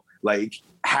girl, like,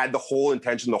 had the whole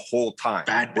intention the whole time.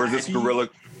 Whereas this Gorilla,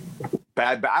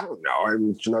 I don't know.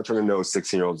 I'm not trying to know a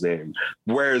 16-year-old's name.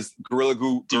 Whereas Gorilla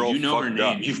Glue girl, you know her name.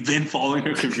 Up. You've been following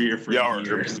her career for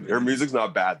years. Her music's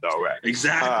not bad though, right?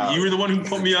 Exactly. You were the one who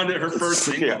put me on her first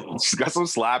single. Yeah, she's got some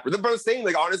slappers. But I was saying,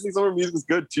 like, honestly, some of her music is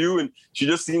good too, and she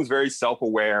just seems very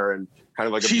self-aware and kind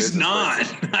of like she's not.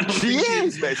 She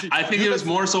is, man. I think it was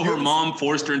more so her mom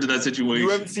forced her into that situation. You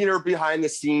haven't seen her behind the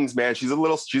scenes, man. She's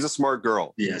a smart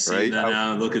girl. Yes, right.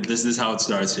 Now look at this. This is how it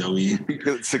starts, Joey.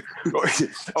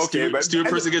 Okay, but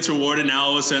stupid person gets rewarded. Now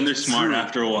all of a sudden they're smart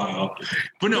after a while.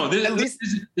 But no, this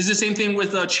is the same thing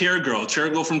with Chair Girl. Chair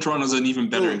Girl from Toronto is an even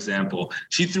better example.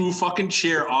 She threw a fucking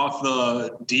chair off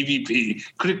the DVP.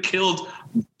 Could have killed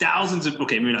thousands of,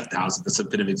 okay, maybe not thousands, that's a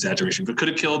bit of exaggeration, but could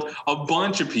have killed a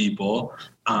bunch of people.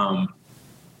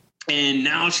 And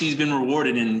now she's been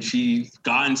rewarded, and she's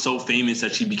gotten so famous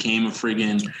that she became a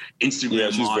friggin'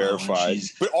 Instagram she's model. Verified.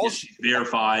 She's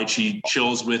verified. She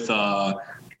chills with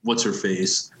what's her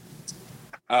face?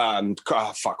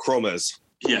 Chromas.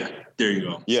 Yeah, there you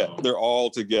go. Yeah, they're all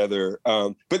together.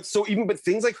 But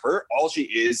things like her, all she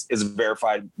is a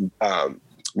verified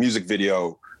music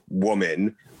video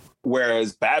woman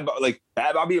Whereas Bad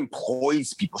Bobby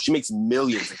employs people. She makes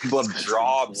millions. Like, people have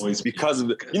jobs because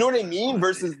of it. You know what I mean?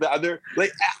 Versus the other,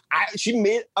 like, she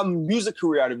made a music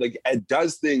career out of it. Like, it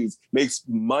does things, makes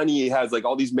money, has like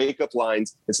all these makeup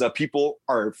lines and stuff. People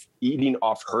are eating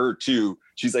off her too.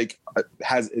 She's like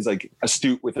is like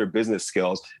astute with her business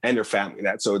skills and her family.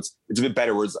 So it's a bit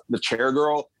better. Whereas the Chair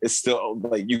Girl is still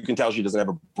like, you can tell she doesn't have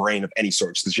a brain of any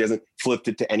sort because she hasn't flipped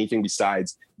it to anything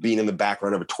besides being in the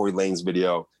background of a Tory Lanez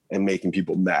video and making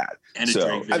people mad. And a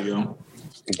Drake video.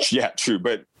 Yeah, true.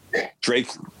 But Drake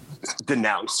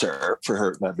denounced her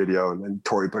for that video, and then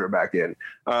Tory put her back in.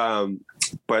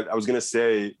 But I was gonna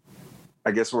say,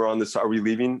 I guess we're on this. Are we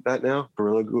leaving that now?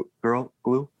 Gorilla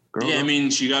Glue? Yeah, I mean,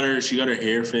 she got her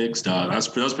hair fixed. That's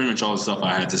pretty much all the stuff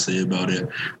I had to say about it.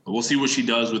 But we'll see what she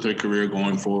does with her career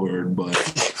going forward. But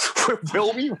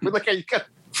will we? Like, you got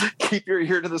keep your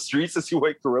ear to the streets to see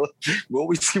what Gorilla. Will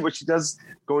we see what she does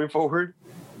going forward?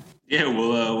 Yeah,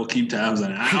 we'll keep tabs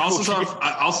on it. I also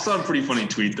saw a pretty funny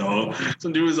tweet though.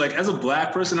 Some dude was like, as a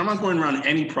black person, I'm not going around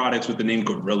any products with the name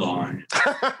Gorilla on it.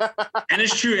 And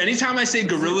it's true. Anytime I say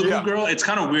Gorilla Glue Girl, it's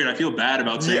kind of weird. I feel bad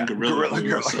about saying Gorilla Glue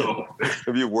Girl. So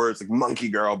it'd be words like Monkey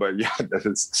Girl, but yeah, that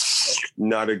is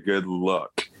not a good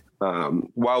look.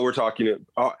 While we're talking,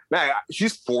 man,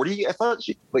 she's 40. I thought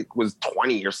she was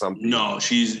 20 or something. No,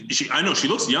 I know she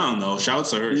looks young though. Shouts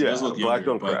to her. She does look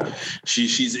younger, but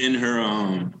she's in her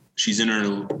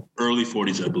early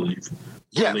 40s, I believe.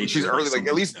 Yeah, she's early. Like,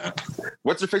 at least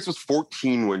what's her face was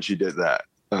 14 when she did that.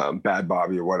 Bad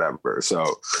Bobby or whatever. So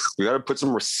we got to put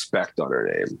some respect on her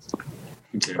name.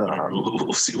 Okay,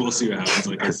 we'll see what happens.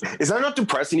 Like I said, is that not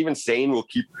depressing? Even saying we'll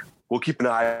keep an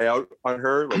eye out on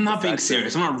her. Like, I'm not being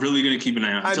serious. I'm not really going to keep an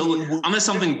eye out unless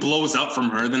something blows up from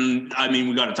her. Then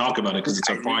we got to talk about it because it's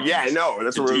our podcast. Yeah, I know.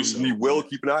 That's what we will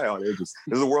keep an eye on it. This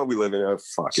is the world we live in.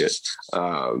 Fuck it.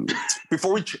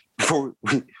 Before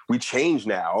we change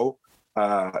now,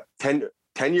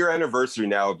 10-year anniversary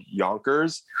now of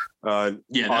Yonkers.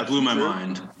 That blew my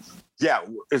mind. Yeah,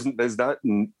 is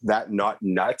that not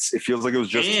nuts? It feels like it was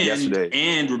just yesterday.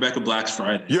 And Rebecca Black's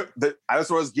Friday. Yeah, that's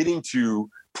what I was getting to.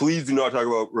 Please do not talk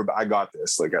about I got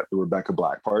this. Like, the Rebecca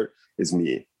Black part is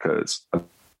me because I'm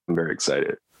very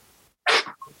excited.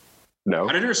 No.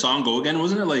 How did her song go again?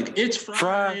 Wasn't it like, it's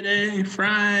Friday?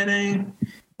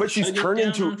 But she's turned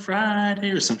into Friday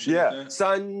or some shit. Yeah, like that.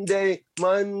 Sunday,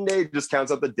 Monday, just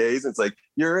counts out the days. It's like,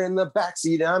 you're in the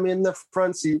backseat, I'm in the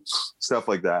front seat, stuff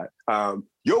like that.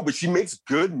 But she makes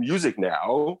good music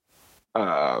now.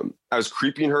 I was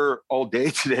creeping her all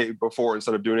day today before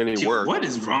instead of doing any work. What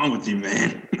is wrong with you,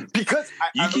 man? Because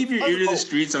you keep your ear to the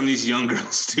streets on these young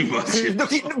girls too much.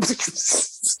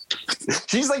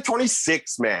 She's like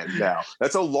 26, man. Now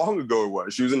that's how long ago it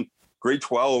was. She was in grade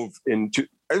 12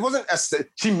 it wasn't.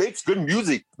 She makes good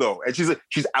music though, and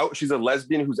she's out. She's a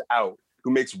lesbian who's out,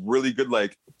 who makes really good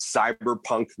like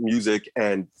cyberpunk music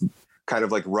and kind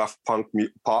of like rough punk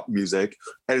pop music,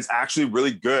 and it's actually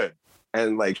really good.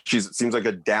 And like seems like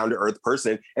a down to earth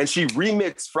person. And she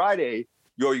remixed Friday.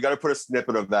 You got to put a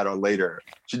snippet of that on later.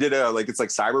 She did it's like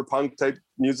cyberpunk type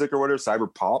music or whatever,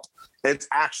 cyber pop. It's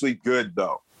actually good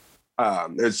though.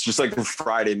 It's just like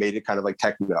Friday made it kind of like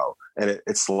techno, and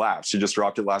it slaps. She just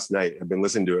dropped it last night. I've been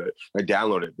listening to it. I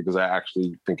downloaded it because I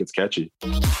actually think it's catchy.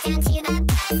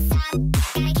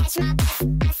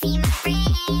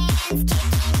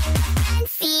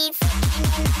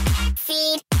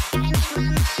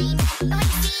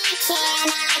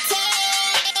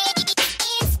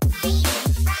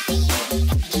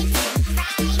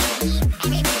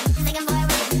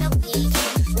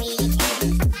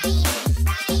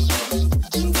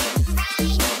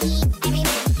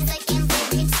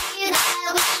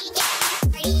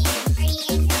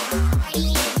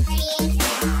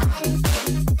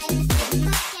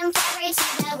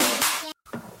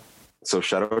 So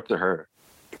shout out to her.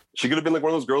 She could have been like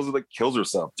one of those girls that like kills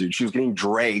herself, dude. She was getting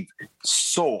dragged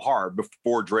so hard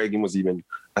before dragging was even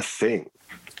a thing.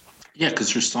 Yeah,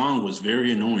 because her song was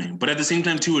very annoying. But at the same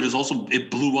time, too, it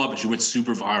blew up and she went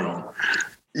super viral.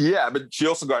 Yeah, but she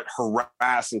also got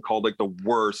harassed and called like the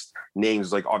worst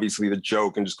names, like obviously The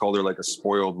Joke, and just called her like a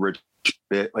spoiled rich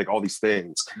bit, like all these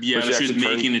things. Yeah, but she was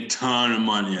making a ton of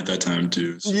money at that time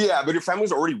too. So. Yeah, but her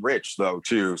family's already rich though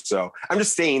too. So I'm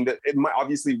just saying that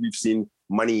obviously we've seen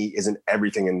money isn't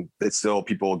everything, and it's still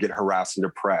people get harassed and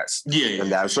depressed. Yeah, and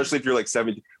that, especially if you're like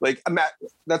 17. Like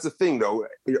that's the thing though.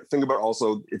 Think about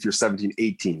also if you're 17,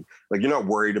 18. Like you're not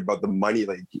worried about the money.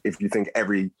 Like if you think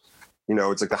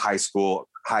it's like the high school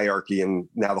hierarchy and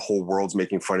now the whole world's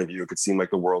making fun of you. It could seem like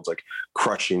the world's like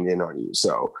crushing in on you.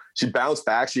 So she bounced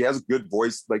back. She has a good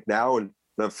voice like now, and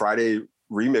the Friday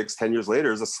remix 10 years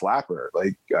later is a slapper.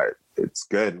 Like, it's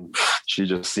good. She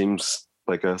just seems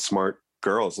like a smart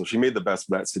girl. So she made the best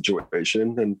of that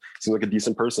situation and seems like a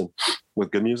decent person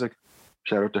with good music.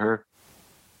 Shout out to her.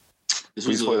 This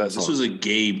was a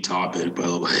Gabe topic, by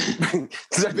the way.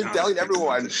 Because I've been telling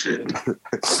everyone.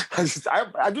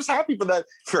 I'm just happy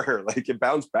for her. Like, it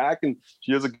bounced back and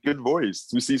she has a good voice.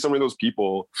 We see some of those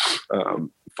people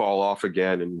fall off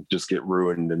again and just get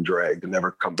ruined and dragged and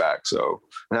never come back. So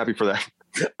I'm happy for that.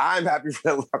 I'm happy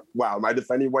for that. Wow, am I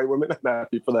defending white women? I'm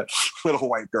happy for that little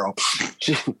white girl.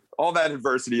 All that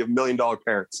adversity of $1 million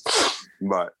parents.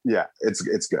 But yeah, it's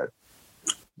good.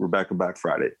 Rebecca Black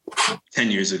Friday. 10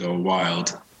 years ago,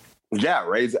 wild. Yeah,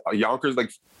 right? Yonkers,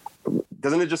 like,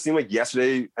 doesn't it just seem like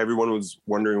yesterday everyone was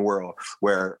wondering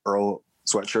where Earl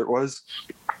Sweatshirt was?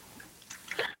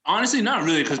 Honestly, not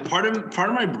really, because part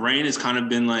of my brain has kind of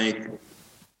been like,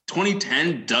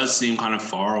 2010 does seem kind of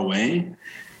far away.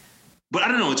 But I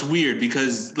don't know, it's weird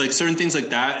because like certain things like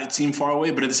that, it seemed far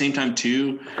away. But at the same time,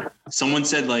 too, someone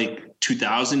said like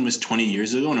 2000 was 20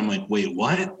 years ago. And I'm like, wait,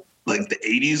 what? Like the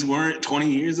 80s weren't 20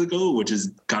 years ago, which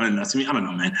is kind of nuts to me. I don't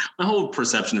know, man. My whole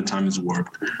perception of time is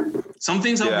warped. Some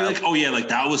things I'll be like, oh yeah, like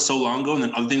that was so long ago. And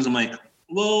then other things I'm like,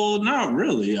 well, not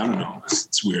really. I don't know.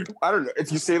 It's weird. I don't know.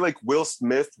 If you say like Will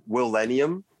Smith,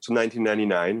 Millennium, so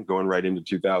 1999 going right into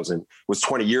 2000 was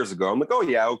 20 years ago. I'm like, oh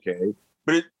yeah, okay.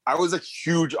 But I was a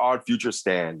huge Odd Future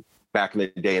stan back in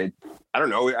the day. And I don't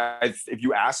know. If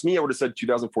you asked me, I would have said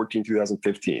 2014,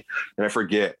 2015. And I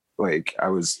forget, like I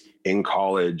was in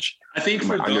college. I think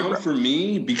for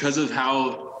me, because of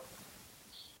how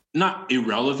not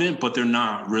irrelevant, but they're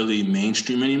not really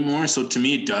mainstream anymore. So to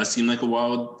me, it does seem like a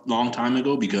long time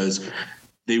ago because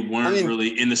they weren't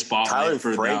really in the spotlight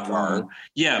for that long.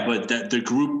 Yeah, but the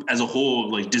group as a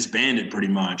whole like disbanded pretty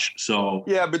much. So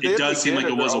yeah, but it does seem like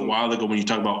it was a while ago when you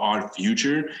talk about Odd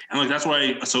Future, and like that's what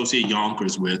I associate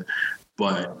Yonkers with.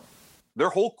 But their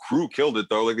whole crew killed it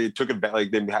though. Like they took it back.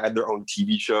 Like they had their own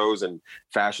TV shows and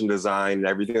fashion design and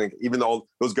everything. Like, even though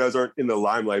those guys aren't in the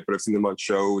limelight, but I've seen them on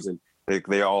shows and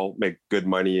they all make good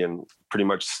money and pretty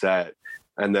much set.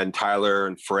 And then Tyler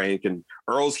and Frank and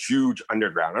Earl's huge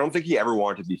underground. I don't think he ever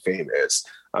wanted to be famous.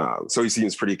 So he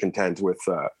seems pretty content with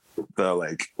the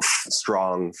like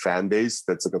strong fan base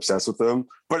that's like obsessed with him.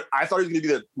 But I thought he was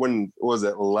going to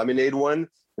be Lemonade one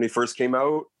when he first came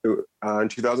out in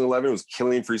 2011. It was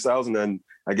killing freestyles. And then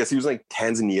I guess he was like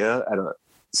Tanzania at a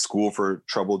school for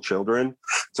troubled children.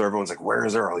 So everyone's like, where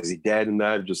is Earl? Is he dead? And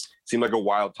that just seemed like a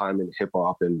wild time in hip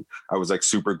hop. And I was like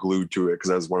super glued to it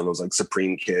because I was one of those like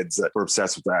Supreme kids that were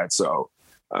obsessed with that. So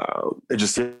it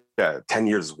just, 10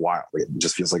 years is wild. It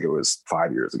just feels like it was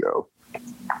 5 years ago.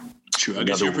 True. I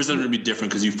guess your perception would be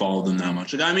different because you followed them that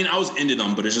much. Like, I mean, I was into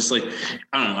them, but it's just like,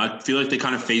 I don't know. I feel like they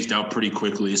kind of phased out pretty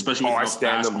quickly, especially with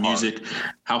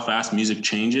how fast music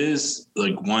changes.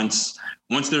 Like once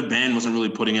their band wasn't really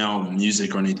putting out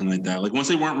music or anything like that. Like once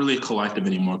they weren't really a collective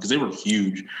anymore, because they were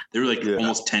huge. They were like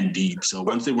almost 10 deep. So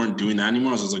once they weren't doing that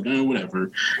anymore, I was just like,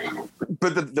 whatever.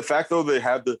 But the fact though,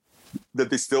 that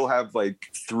they still have like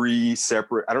 3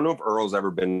 separate, I don't know if Earl's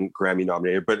ever been Grammy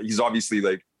nominated, but he's obviously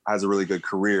like has a really good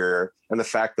career. And the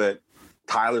fact that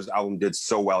Tyler's album did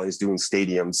so well, he's doing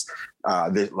stadiums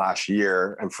last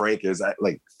year, and Frank is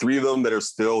like 3 of them that are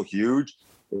still huge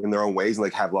in their own ways and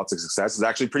like have lots of success is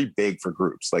actually pretty big for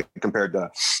groups, like compared to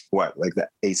like the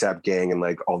ASAP Gang and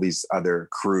like all these other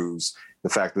crews. The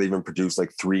fact that they even produce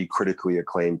like 3 critically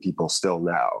acclaimed people still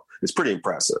now is pretty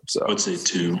impressive. So I would say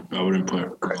 2. I wouldn't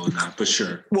put Earl in that, but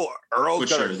sure. Well, Earl's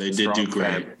got they did do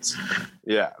great.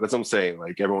 Yeah, that's what I'm saying.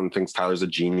 Like everyone thinks Tyler's a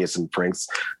genius and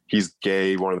he's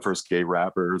gay, one of the first gay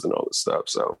rappers and all this stuff.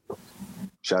 So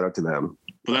shout out to them.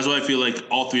 But that's why I feel like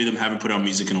all 3 of them haven't put out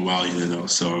music in a while either, though.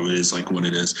 So it is like what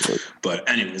it is. But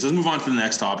anyways, let's move on to the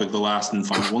next topic, the last and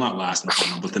final. Well, not last and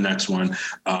final, but the next one.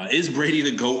 Is Brady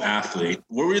the GOAT athlete?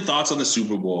 What were your thoughts on the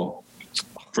Super Bowl,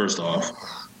 first off?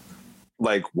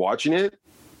 Like watching it?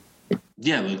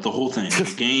 Yeah, like the whole thing.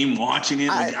 The game, watching it.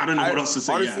 Like, I don't know what else to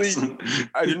say.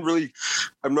 Honestly,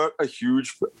 I'm not a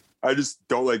huge... I just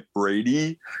don't like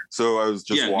Brady. So I was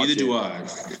just watching. Neither do I.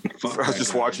 I was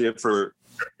just watching it for...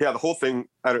 Yeah, the whole thing.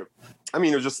 It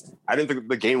was just. I didn't think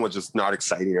the game was just not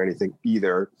exciting or anything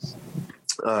either.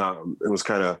 It was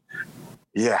kind of,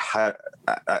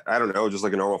 I don't know, just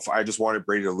like a normal. I just wanted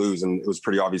Brady to lose, and it was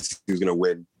pretty obvious he was going to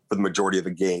win for the majority of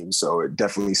the game. So it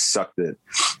definitely sucked it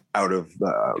out of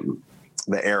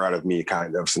the air out of me,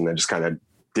 kind of. And I just kind of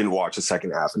didn't watch the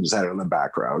second half and just had it in the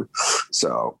background.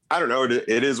 So I don't know. It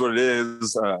is what it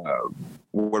is.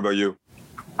 What about you?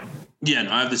 Yeah,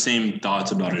 no, I have the same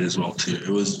thoughts about it as well too.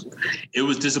 It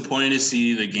was disappointing to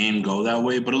see the game go that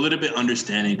way, but a little bit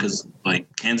understanding because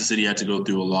like Kansas City had to go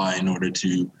through a lot in order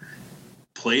to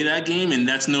play that game, and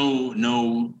that's no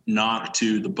knock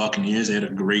to the Buccaneers. They had a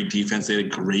great defense, they had a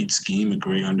great scheme, a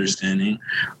great understanding.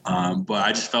 But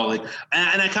I just felt like,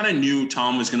 and I kind of knew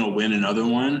Tom was going to win another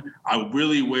one. I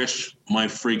really wish my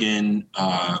friggin'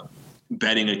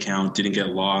 betting account didn't get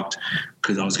locked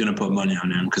because I was going to put money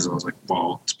on him because I was like,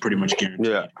 well, it's pretty much guaranteed.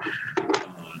 Yeah.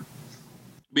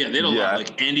 But yeah, they had a lot.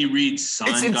 Like Andy Reid's son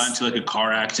got into like a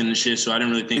car accident and shit, so I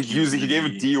didn't really think he gave a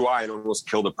DUI and almost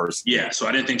killed a person. Yeah, so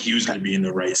I didn't think he was going to be in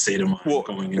the right state of mind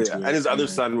going into it. And his other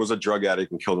son was a drug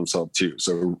addict and killed himself too.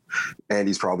 So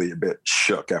Andy's probably a bit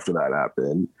shook after that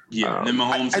happened. Yeah, and then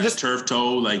Mahomes had turf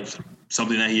toe, like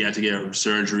something that he had to get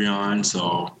surgery on.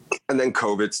 So and then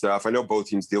COVID stuff. I know both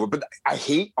teams deal with, but I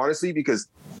hate honestly because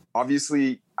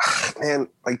obviously, man,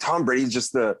 like Tom Brady's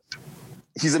just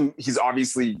he's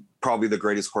obviously probably the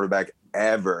greatest quarterback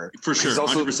ever. For sure,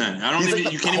 100%. I don't think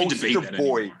like you can't even debate that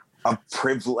anymore. A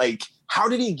privilege. Like, how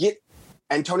did he get?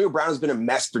 Antonio Brown has been a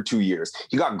mess for 2 years.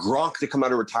 He got Gronk to come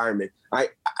out of retirement.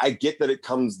 I get that it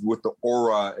comes with the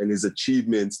aura and his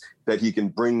achievements that he can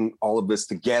bring all of this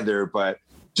together, but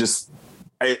just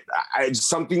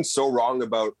something so wrong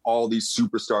about all these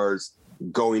superstars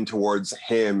going towards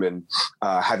him and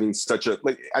having such a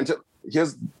he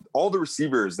has all the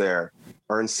receivers there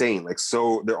are insane. Like,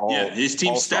 so they're all his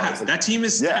team's stacked. Like, that team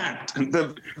is stacked.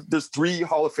 There's 3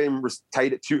 Hall of Famers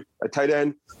a tight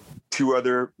end, 2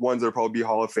 other ones that'll probably be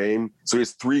Hall of Fame. So he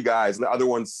has 3 guys, and the other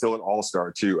one's still an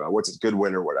all-star too. What's his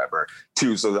Goodwin or whatever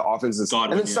too. So the offense is,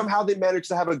 and then somehow they managed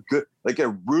to have a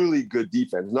really good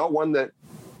defense, not one that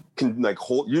can like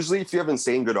hold. Usually, if you have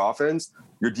insane good offense,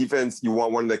 your defense, you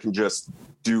want one that can just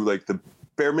do like the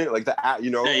bare minute, like that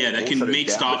can make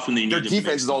stops when they need. Their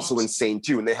defense is also insane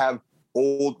too, and they have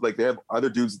they have other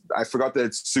dudes. I forgot that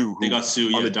it's Sue. They got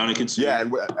Sue, Dominican Sue. Yeah,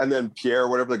 and then Pierre,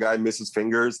 whatever the guy, misses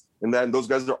fingers, and then those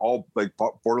guys are all like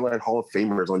borderline Hall of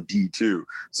Famers on D too.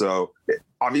 So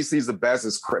obviously he's the best.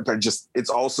 But he just gets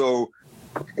all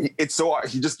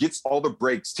the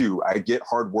breaks too. I get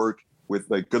hard work with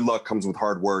like good luck comes with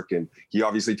hard work, and he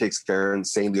obviously takes care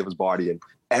insanely of his body and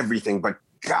everything. But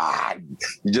God,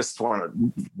 you just want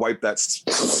to wipe that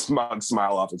smug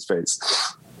smile off his face.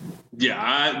 Yeah,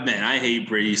 I hate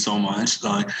Brady so much.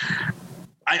 Like,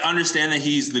 I understand that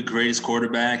he's the greatest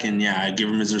quarterback, and I give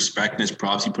him his respect and his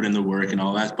props. He put in the work and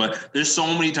all that. But there's so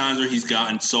many times where he's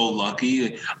gotten so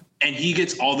lucky, and he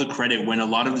gets all the credit when a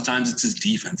lot of the times it's his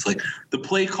defense. Like the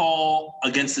play call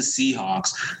against the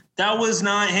Seahawks, that was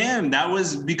not him. That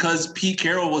was because Pete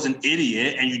Carroll was an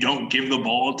idiot, and you don't give the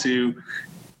ball to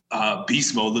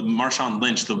Beast Mode, Marshawn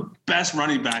Lynch, the best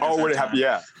running back. Oh, what happened?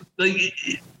 Yeah. Like,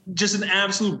 just an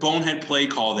absolute bonehead play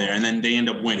call there, and then they end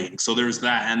up winning. So there's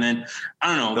that, and then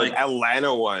I don't know. The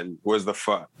Atlanta one was the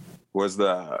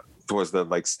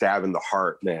like stab in the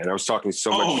heart, man. I was talking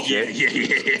so much shit.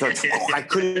 Yeah. I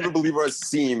couldn't even believe what I was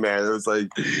seeing, man. It was like,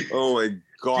 oh my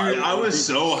God. Dude, I was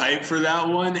so hyped for that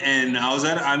one, and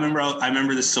I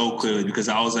remember this so clearly because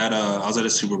I was at a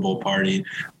Super Bowl party,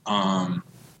 and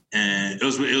it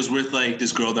was with like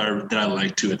this girl that I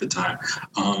liked too at the time,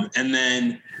 and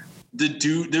then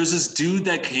there's this dude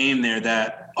that came there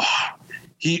that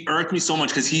he irked me so much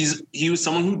because he was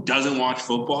someone who doesn't watch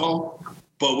football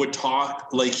but would talk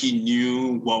like he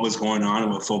knew what was going on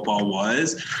and what football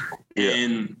was. Yeah.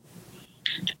 And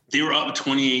they were up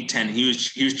 28-10.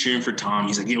 He was cheering for Tom.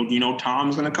 He's like,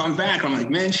 Tom's going to come back. I'm like,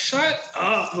 man, shut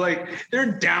up. Like,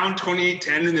 they're down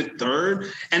 28-10 in the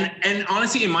third. And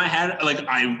honestly, in my head, like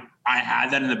I had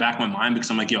that in the back of my mind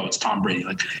because I'm like, it's Tom Brady.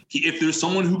 Like, if there's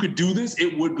someone who could do this,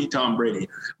 it would be Tom Brady.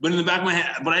 But in the back of my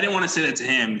head, but I didn't want to say that to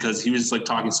him because he was just like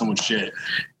talking so much shit.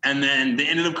 And then they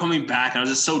ended up coming back, and I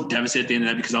was just so devastated at the end of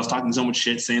that because I was talking so much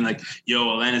shit, saying like,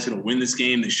 Atlanta's gonna win this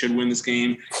game. They should win this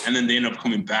game. And then they ended up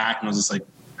coming back, and I was just like,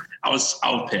 I was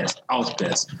pissed. I was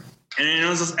pissed. And it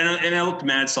was just, and I looked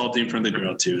mad salty in front of the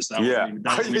girl too. So that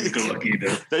wasn't even good luck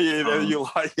either.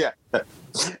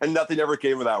 And nothing ever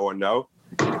came of that one, no?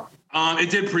 It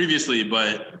did previously,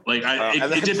 but like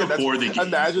it did before the game.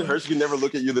 Imagine her; she could never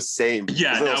look at you the same.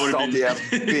 Yeah, that would have been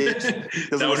bitch.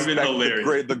 That would have been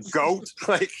hilarious. The goat,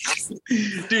 like,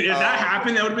 dude, if that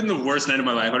happened, that would have been the worst night of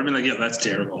my life. I would have been like, that's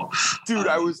terrible. Dude,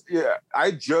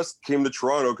 I just came to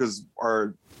Toronto because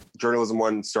our journalism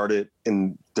one started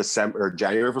in December or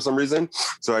January for some reason.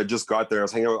 So I just got there. I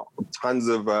was hanging out with tons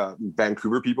of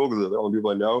Vancouver people because they're the only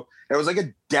people I know. And it was like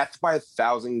a death by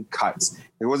 1,000 cuts.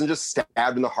 It wasn't just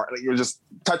stabbed in the heart. Like, it was just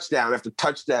touchdown after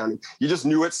touchdown. You just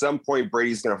knew at some point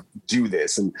Brady's going to do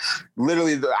this. And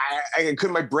literally,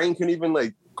 my brain couldn't even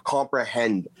like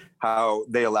comprehend how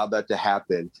they allowed that to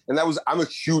happen. And I'm a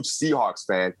huge Seahawks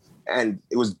fan. And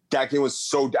that game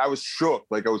was I was shook.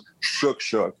 Like, I was shook.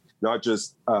 Not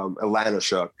just Atlanta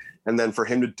shook. And then for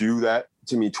him to do that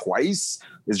to me twice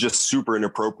is just super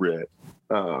inappropriate.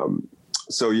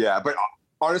 So yeah, but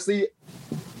honestly,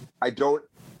 I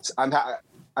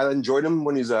enjoyed him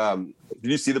when he's, did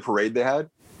you see the parade they had?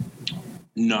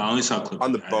 No, I only saw clips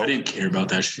on the boat. I didn't care about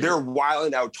that shit. They're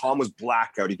wilding out. Tom was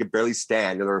blacked out. He could barely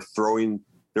stand. And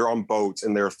they're on boats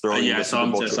and they're throwing. I saw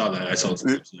that. I saw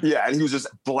the yeah, and he was just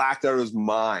blacked out of his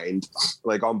mind,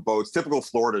 like on boats. Typical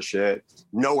Florida shit.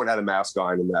 No one had a mask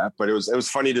on in that, but it was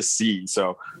funny to see.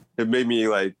 So it made me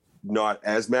like not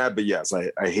as mad. But yes,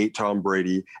 I hate Tom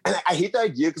Brady, and I hate the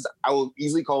idea because I will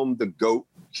easily call him the GOAT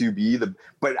QB.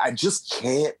 But I just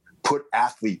can't put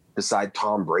athlete beside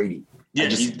Tom Brady. Yeah,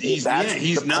 he's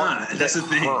not. That's the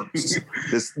thing.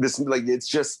 This like, it's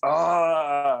just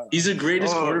he's the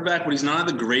greatest quarterback, but he's not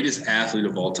the greatest athlete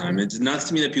of all time. It's nuts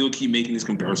to me that people keep making this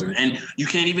comparison, and you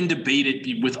can't even debate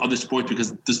it with other sports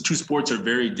because those two sports are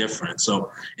very different.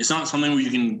 So it's not something where you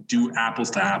can do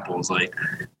apples to apples. Like,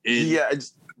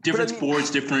 different sports,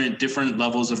 different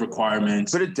levels of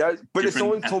requirements. But it does. But if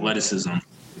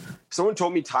someone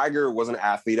told me Tiger was an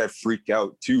athlete, I'd freak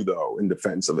out too, though, in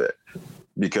defense of it.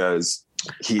 Because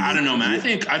I don't know, man.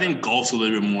 I think golf's a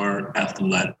little bit more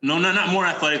athletic. No, not more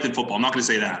athletic than football. I'm not going to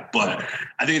say that, but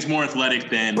I think it's more athletic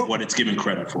than what it's given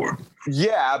credit for.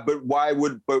 Yeah, but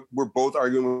but we're both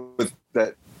arguing with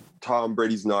that Tom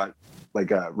Brady's not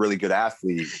like a really good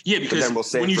athlete. Yeah,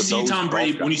 because when you see Tom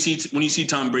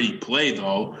Brady play,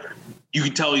 though, you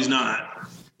can tell he's not.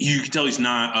 You can tell he's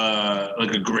not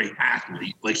like a great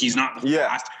athlete. Like, he's not he's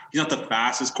not the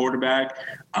fastest quarterback.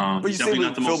 But he's definitely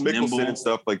not the most nimble and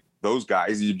stuff. Like those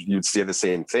guys, you'd say the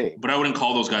same thing. But I wouldn't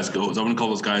call those guys goats. I would call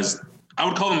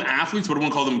them athletes, but I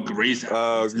wouldn't call them great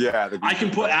athletes. I can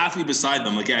put athlete beside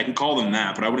them. Like, yeah, I can call them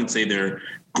that, but I wouldn't say they're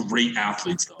great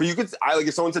athletes, though. But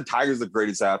if someone said Tiger's the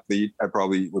greatest athlete, I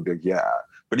probably would be like, yeah.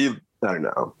 But I don't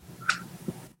know.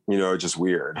 It's just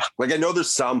weird. Like, I know there's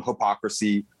some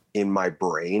hypocrisy in my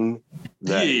brain.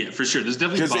 For sure. There's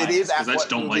definitely bias, it is I just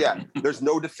don't like them. There's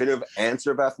no definitive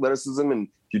answer of athleticism, and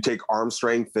if you take arm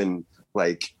strength and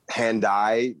like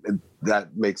hand-eye,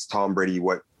 that makes Tom Brady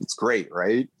it's great,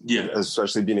 right? Yeah.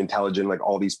 Especially being intelligent, like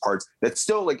all these parts. That's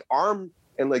still like arm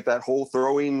and like that whole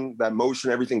throwing, that motion,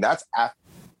 everything. That's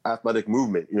athletic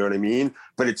movement. You know what I mean?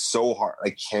 But it's so hard.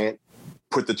 I can't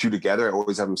put the two together. I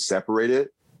always have them separated.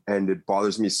 And it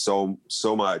bothers me so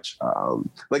much.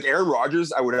 Like Aaron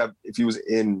Rodgers, I would have, if he was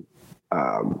in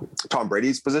Tom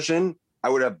Brady's position, I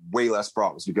would have way less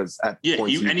problems because he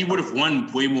would have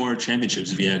won way more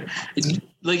championships if he had.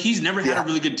 Like, he's never had a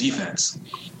really good defense.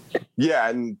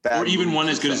 Yeah, or even one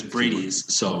as good as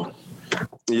Brady's. So,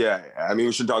 yeah, I mean,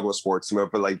 we should talk about sports,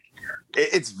 but like,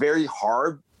 it's very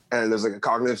hard, and there's like a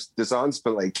cognitive dissonance,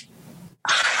 but like.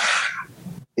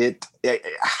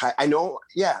 I know.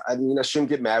 Yeah, I mean, I shouldn't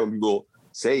get mad when people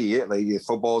say it. Like,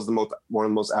 football is one of the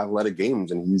most athletic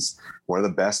games, and he's one of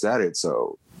the best at it.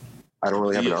 So I don't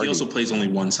really have an argument. He also plays only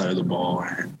one side of the ball.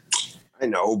 I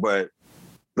know, but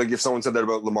like, if someone said that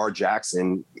about Lamar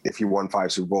Jackson, if he won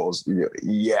 5 Super Bowls,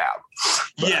 yeah.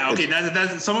 But yeah, okay.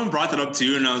 That's someone brought that up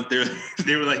too, and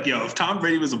they were like, "Yo, if Tom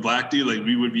Brady was a black dude, like,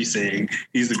 we would be saying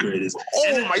he's the greatest."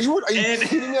 Are you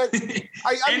kidding me?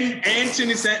 And to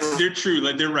an extent, they're true.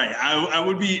 Like, they're right.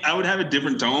 I would have a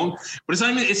different tone, but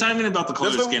it's not even about the color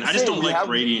of skin. I just don't like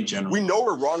Brady in general. We know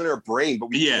we're wrong in our brain, but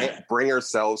we can't bring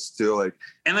ourselves to like.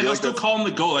 And like, I'll still call him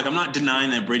the GOAT. Like, I'm not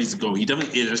denying that Brady's the GOAT. He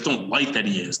definitely is. I just don't like that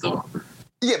he is, though.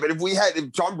 Yeah, but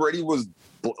if Tom Brady was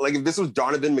like, if this was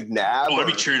Donovan McNabb, I'd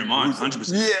be cheering him on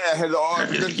 100%. Yeah,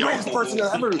 the greatest person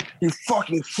ever. You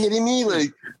fucking kidding me?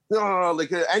 Like,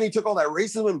 and he took all that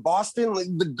racism in Boston, like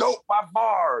the GOAT by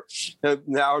far.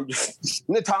 Now,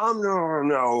 Tom,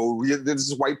 no, this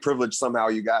is white privilege somehow,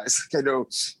 you guys. I know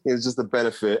it's just a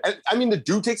benefit. And, I mean, the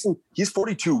dude he's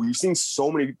 42. We've seen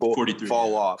so many people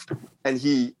fall off, and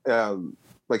he.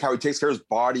 Like, how he takes care of his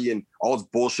body and all his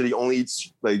bullshit. He only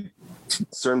eats like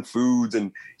certain foods,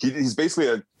 and he's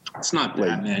basically It's not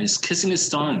bad, man. He's kissing his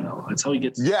son, though. That's how he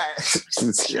gets. Yeah,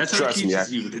 that's how he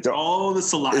keeps you. It's all the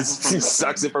saliva. He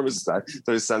sucks it from his son,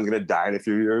 so his son's gonna die in a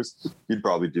few years. He'd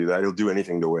probably do that. He'll do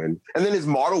anything to win. And then his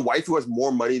model wife, who has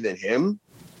more money than him.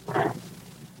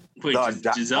 Wait,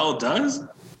 Giselle does?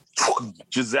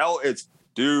 Giselle, it's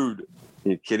dude. Are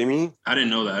you kidding me? I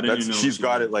didn't know that. I didn't even know she's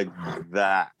got it like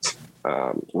that.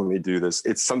 When they do this,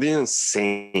 it's something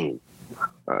insane.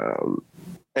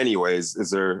 Anyways,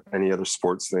 is there any other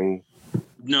sports thing?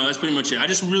 No, that's pretty much it. I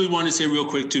just really wanted to say real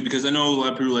quick too, because I know a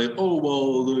lot of people are like, oh,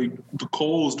 well, the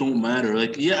calls don't matter.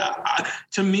 Like, yeah,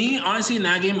 to me, honestly, in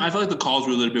that game, I felt like the calls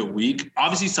were a little bit weak.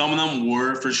 Obviously, some of them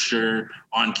were for sure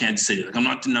on Kansas City. Like, I'm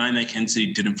not denying that Kansas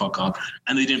City didn't fuck up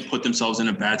and they didn't put themselves in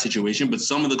a bad situation, but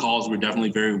some of the calls were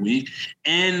definitely very weak.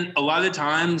 And a lot of the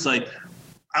times, like,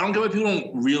 I don't get why people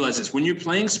don't realize this. When you're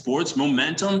playing sports,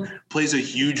 momentum plays a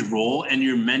huge role, and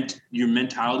your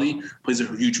mentality plays a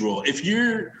huge role.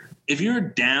 If you're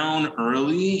down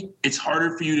early, it's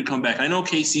harder for you to come back. I know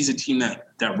KC's a team that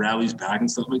rallies back and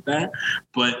stuff like that,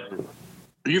 but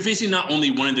you're facing not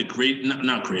only one of the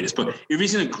not greatest, but you're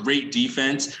facing a great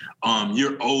defense.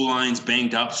 Your O-line's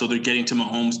banged up, so they're getting to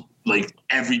Mahomes like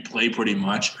every play pretty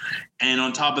much. And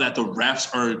on top of that, the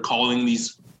refs are calling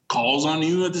these calls on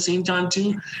you at the same time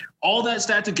too. All that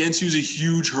stats against you is a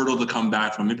huge hurdle to come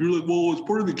back from. If you're like, well, it's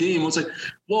part of the game. Well, it's like,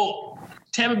 well,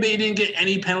 Tampa Bay didn't get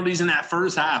any penalties in that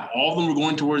first half. All of them were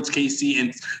going towards KC.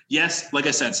 And yes, like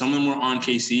I said, some of them were on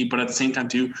KC, but at the same time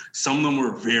too, some of them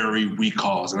were very weak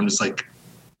calls. And I'm just like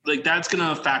that's going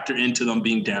to factor into them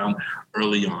being down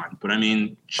early on. But I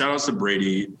mean, shout outs to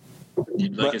Brady.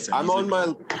 Like I said, I'm on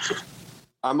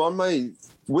my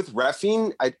with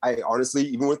reffing. I honestly,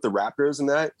 even with the Raptors and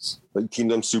that, like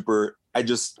teams I'm super,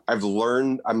 I've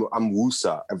learned, I'm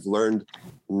Wusa. I've learned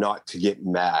not to get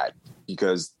mad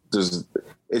because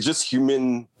it's just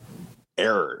human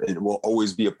error. It will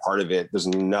always be a part of it. There's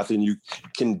nothing you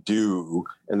can do.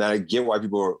 And then I get why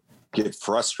people get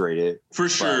frustrated. For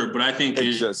sure. But I think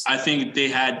I think they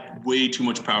had way too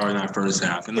much power in that first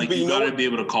half. And like, you got to be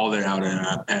able to call that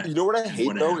out. You know what I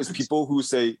hate though is people who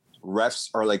say refs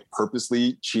are like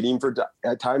purposely cheating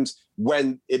at times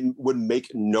when it would make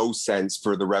no sense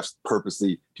for the refs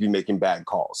purposely to be making bad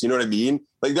calls. You know what I mean?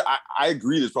 Like I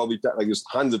agree. There's probably like there's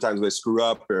tons of times where they screw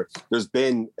up, or there's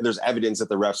evidence that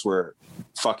the refs were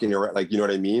fucking like, you know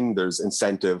what I mean? There's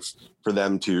incentive for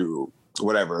them to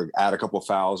whatever, add a couple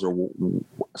fouls or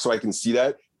so I can see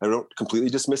that. I don't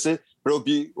completely dismiss it, but it'll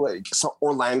be like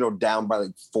Orlando down by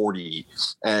like 40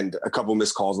 and a couple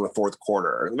missed calls in the fourth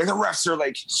quarter. Like the refs are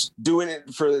like doing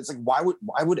it for, it's like,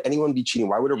 why would anyone be cheating?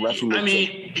 Why would a ref?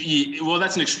 Well,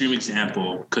 that's an extreme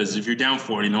example because if you're down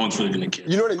 40, no one's really going to care.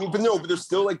 You know what I mean? But there's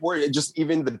still like where just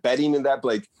even the betting and that,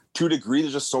 like to a degree,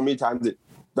 there's just so many times that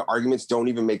the arguments don't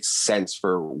even make sense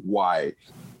for why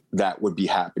that would be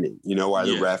happening, you know, why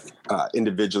the ref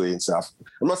individually and stuff.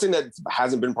 I'm not saying that it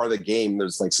hasn't been part of the game.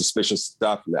 There's like suspicious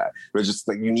stuff in that, but it's just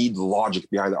like you need logic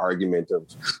behind the argument of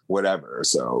whatever.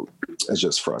 So it's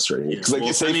just frustrating. Because like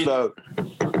you say,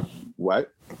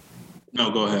 what?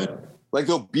 No, go ahead. Like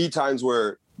there'll be times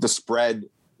where the spread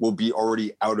will be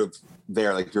already out of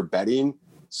there, like you're betting.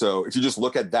 So if you just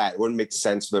look at that, it wouldn't make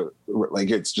sense.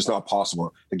 It's just not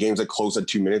possible. The game's like close at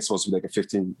 2 minutes, supposed to be like a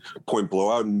 15-point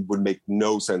blowout, and would make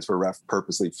no sense for a ref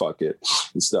purposely fuck it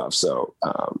and stuff. So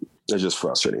it's just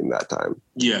frustrating that time.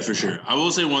 Yeah, for sure. I will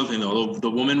say one thing though: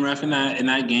 the woman ref in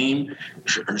that game,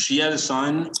 she had a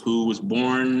son who was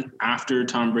born after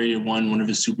Tom Brady won one of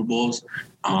his Super Bowls.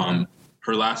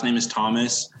 Her last name is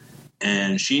Thomas,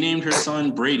 and she named her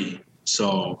son Brady.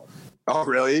 So. Oh,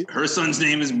 really? Her son's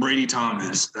name is Brady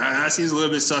Thomas. That seems a little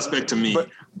bit suspect to me.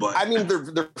 But I mean,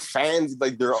 they're fans.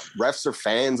 Like, their refs are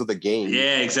fans of the game.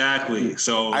 Yeah, exactly.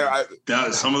 So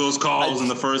some of those calls in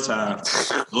the first half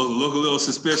look a little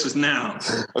suspicious now.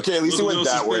 Okay, at least it went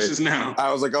that way. Now.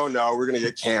 I was like, oh, no, we're going to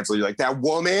get canceled. You're like, that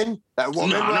woman? No, I'm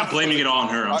not blaming it on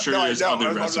her. I'm sure there's other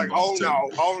refs. I was like, oh,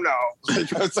 no.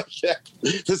 It's like, yeah,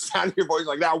 the sound of your voice,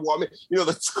 like, that woman. You know,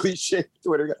 that's cliche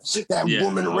Twitter guy. That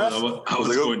woman ref. I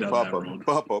was going down that road.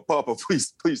 Papa,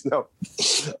 please, no.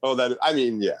 Oh,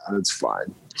 it's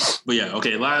fine. But yeah,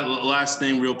 okay. Last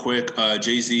thing, real quick.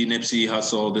 Jay-Z, Nipsey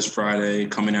Hussle this Friday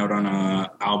coming out on an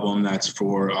album that's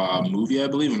for a movie, I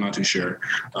believe. I'm not too sure,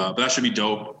 but that should be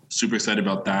dope. Super excited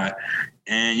about that.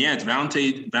 And yeah, it's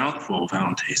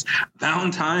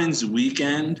Valentine's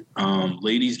weekend.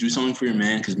 Ladies, do something for your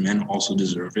man because men also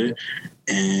deserve it.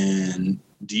 And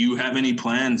do you have any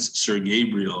plans, Sir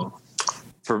Gabriel,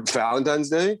 for Valentine's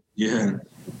Day? Yeah.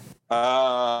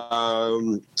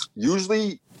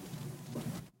 Usually.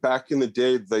 Back in the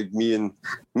day, like me and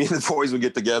the boys would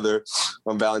get together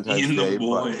on Valentine's Day.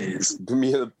 But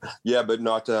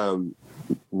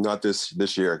not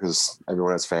this year because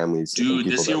everyone has families. Dude,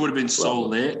 this year would have been so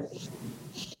lit.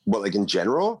 What, like in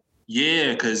general?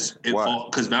 Yeah, because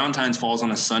Valentine's falls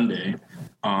on a Sunday,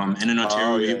 and in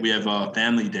Ontario we have a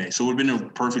family day, so it would have been a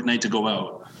perfect night to go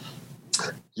out.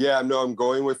 Yeah, no, I'm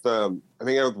going with I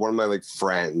think with one of my like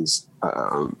friends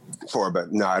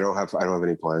but no, I don't have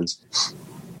any plans.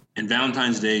 And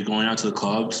Valentine's Day, going out to the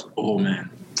clubs. Oh man,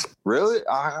 really?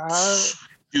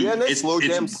 Dude, yeah, nice slow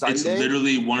jam Sunday. It's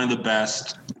literally one of the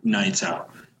best nights out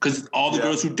because all the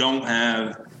girls who don't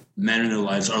have men in their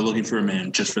lives are looking for a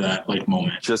man just for that like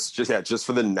moment. Just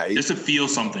for the night. Just to feel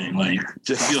something, like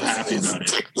just feel happy about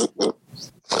it.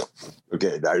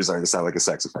 Okay, now you're starting to sound like a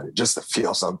sex offender. Just to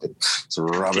feel something. So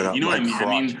rub it up. You know what I mean? Crotch.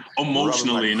 I mean,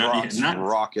 emotionally, not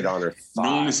rock it on her thigh.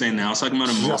 No one is saying now. I was talking about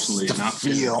emotionally, just to not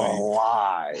feel physically.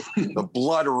 alive. The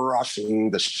blood rushing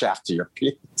the shaft to your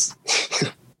penis.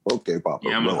 Okay, Papa.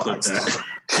 Yeah, I'm gonna clip that.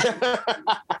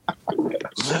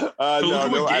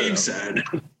 What Gabe said.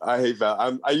 I hate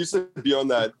that. I used to be on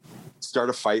that start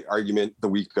a fight argument the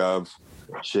week of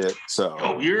shit.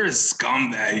 So you're a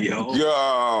scumbag, yo.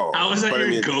 How is that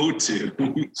your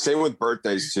go-to? Same with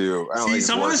birthdays too.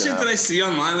 Some of the shit that I see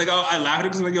online, like I laugh at it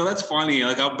because I'm like, yo, that's funny.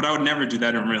 Like, but I would never do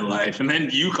that in real life. And then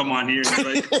you come on here and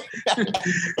you're like,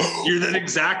 you're that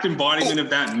exact embodiment of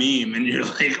that meme, and you're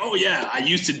like, oh yeah, I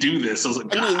used to do this. I was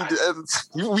like, God.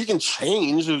 We can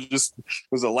change. It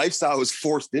was a lifestyle I was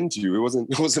forced into. It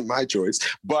wasn't my choice.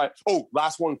 But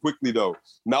last one quickly though,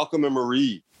 Malcolm and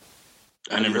Marie.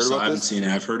 I haven't seen it.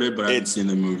 I've heard it, but I haven't seen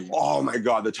the movie. Oh my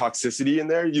God, the toxicity in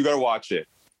there. You got to watch it.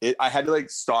 I had to like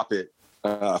stop it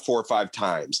 4 or 5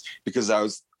 times because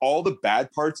all the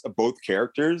bad parts of both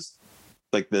characters,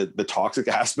 like the toxic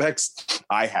aspects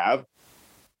I have,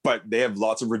 but they have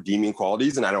lots of redeeming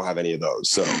qualities and I don't have any of those.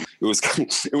 So it was kind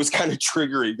of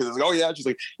triggering because I was like, oh yeah, she's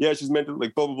like, yeah, she's meant to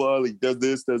like blah, blah, blah, like does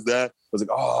this, does that. I was like,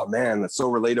 oh man, that's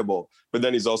so relatable. But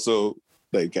then he's also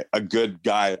like a good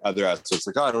guy other aspects.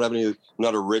 Like, I don't have I'm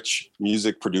not a rich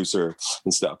music producer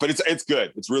and stuff, but it's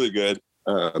good. It's really good.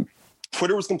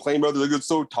 Twitter was complaining about it. Like, it's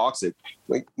so toxic.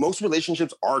 Like most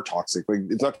relationships are toxic. Like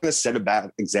it's not going to set a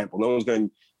bad example. No one's going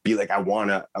to be like, I want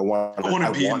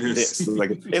be in this.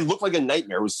 Like it looked like a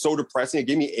nightmare. It was so depressing. It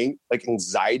gave me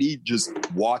anxiety just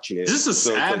watching it. Is this a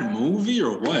sad movie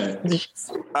or what?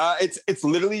 It's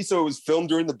literally, so it was filmed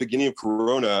during the beginning of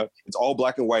Corona. It's all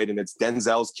black and white, and it's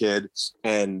Denzel's kid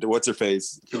and what's her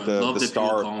face, the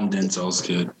star. Call him Denzel's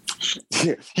kid.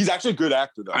 He's actually a good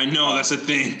actor though. I know, that's a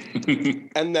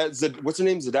thing. And what's her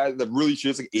name? Zendaya. That really she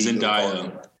has like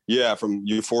Zendaya. Yeah, from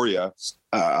Euphoria.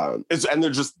 And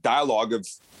they're just dialogue of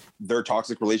their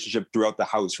toxic relationship throughout the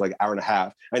house for like an hour and a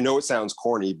half. I know it sounds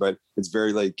corny, but it's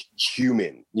very like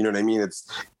human. You know what I mean?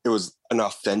 It was an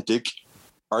authentic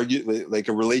like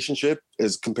a relationship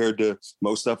as compared to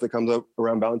most stuff that comes up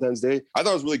around Valentine's Day. I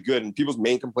thought it was really good. And people's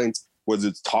main complaints was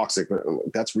it's toxic. Like,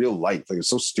 that's real life. Like it's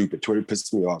so stupid. Twitter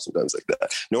pisses me off sometimes like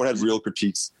that. No one had real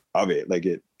critiques of it. Like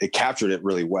it captured it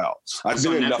really well. I've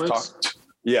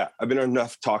been in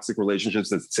enough toxic relationships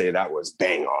that say that was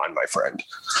bang on, my friend.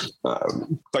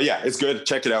 But yeah, it's good.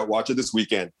 Check it out. Watch it this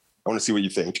weekend. I want to see what you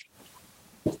think.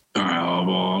 All right,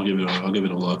 I'll give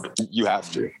it a look. You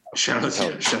have to. Shout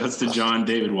outs to John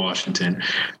David Washington.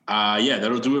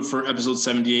 That'll do it for episode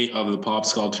 78 of the Pop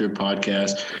Sculpture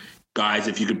podcast. Guys,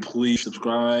 if you could please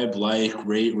subscribe, like,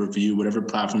 rate, review, whatever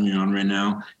platform you're on right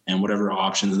now, and whatever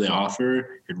options they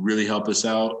offer, it really help us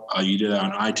out. You do that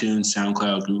on iTunes,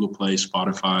 SoundCloud, Google Play,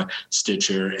 Spotify,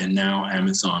 Stitcher, and now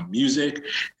Amazon Music.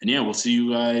 And yeah, we'll see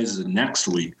you guys next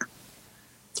week.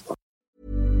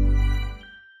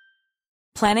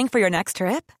 Planning for your next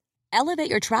trip? Elevate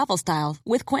your travel style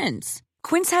with Quince.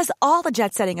 Quince has all the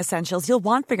jet-setting essentials you'll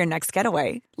want for your next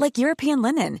getaway, like European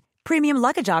linen, premium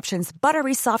luggage options,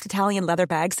 buttery soft Italian leather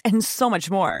bags, and so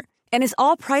much more. And is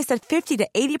all priced at 50 to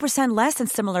 80% less than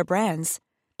similar brands.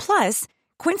 Plus,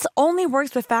 Quince only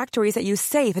works with factories that use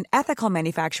safe and ethical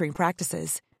manufacturing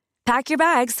practices. Pack your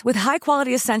bags with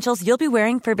high-quality essentials you'll be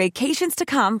wearing for vacations to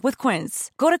come with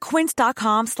Quince. Go to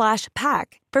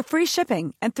quince.com/pack for free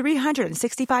shipping and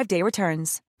 365-day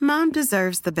returns. Mom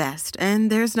deserves the best,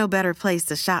 and there's no better place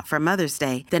to shop for Mother's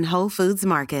Day than Whole Foods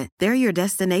Market. They're your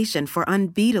destination for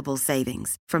unbeatable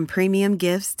savings, from premium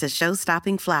gifts to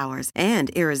show-stopping flowers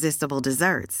and irresistible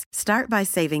desserts. Start by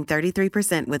saving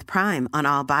 33% with Prime on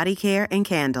all body care and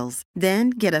candles.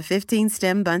 Then get a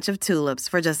 15-stem bunch of tulips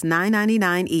for just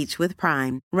 $9.99 each with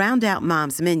Prime. Round out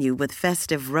Mom's menu with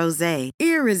festive rosé,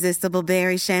 irresistible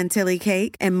berry chantilly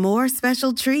cake, and more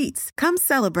special treats. Come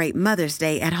celebrate Mother's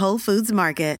Day at Whole Foods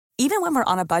Market. Even when we're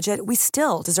on a budget, we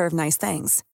still deserve nice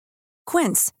things.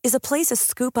 Quince is a place to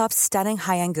scoop up stunning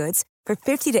high-end goods for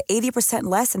 50 to 80%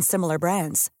 less than similar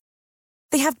brands.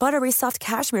 They have buttery soft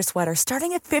cashmere sweaters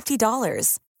starting at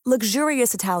 $50,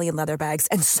 luxurious Italian leather bags,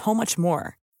 and so much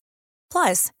more.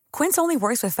 Plus, Quince only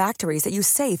works with factories that use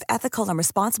safe, ethical, and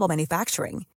responsible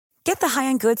manufacturing. Get the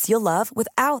high-end goods you'll love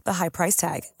without the high price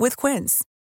tag with Quince.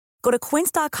 Go to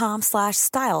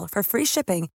quince.com/style for free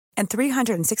shipping and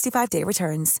 365-day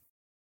returns.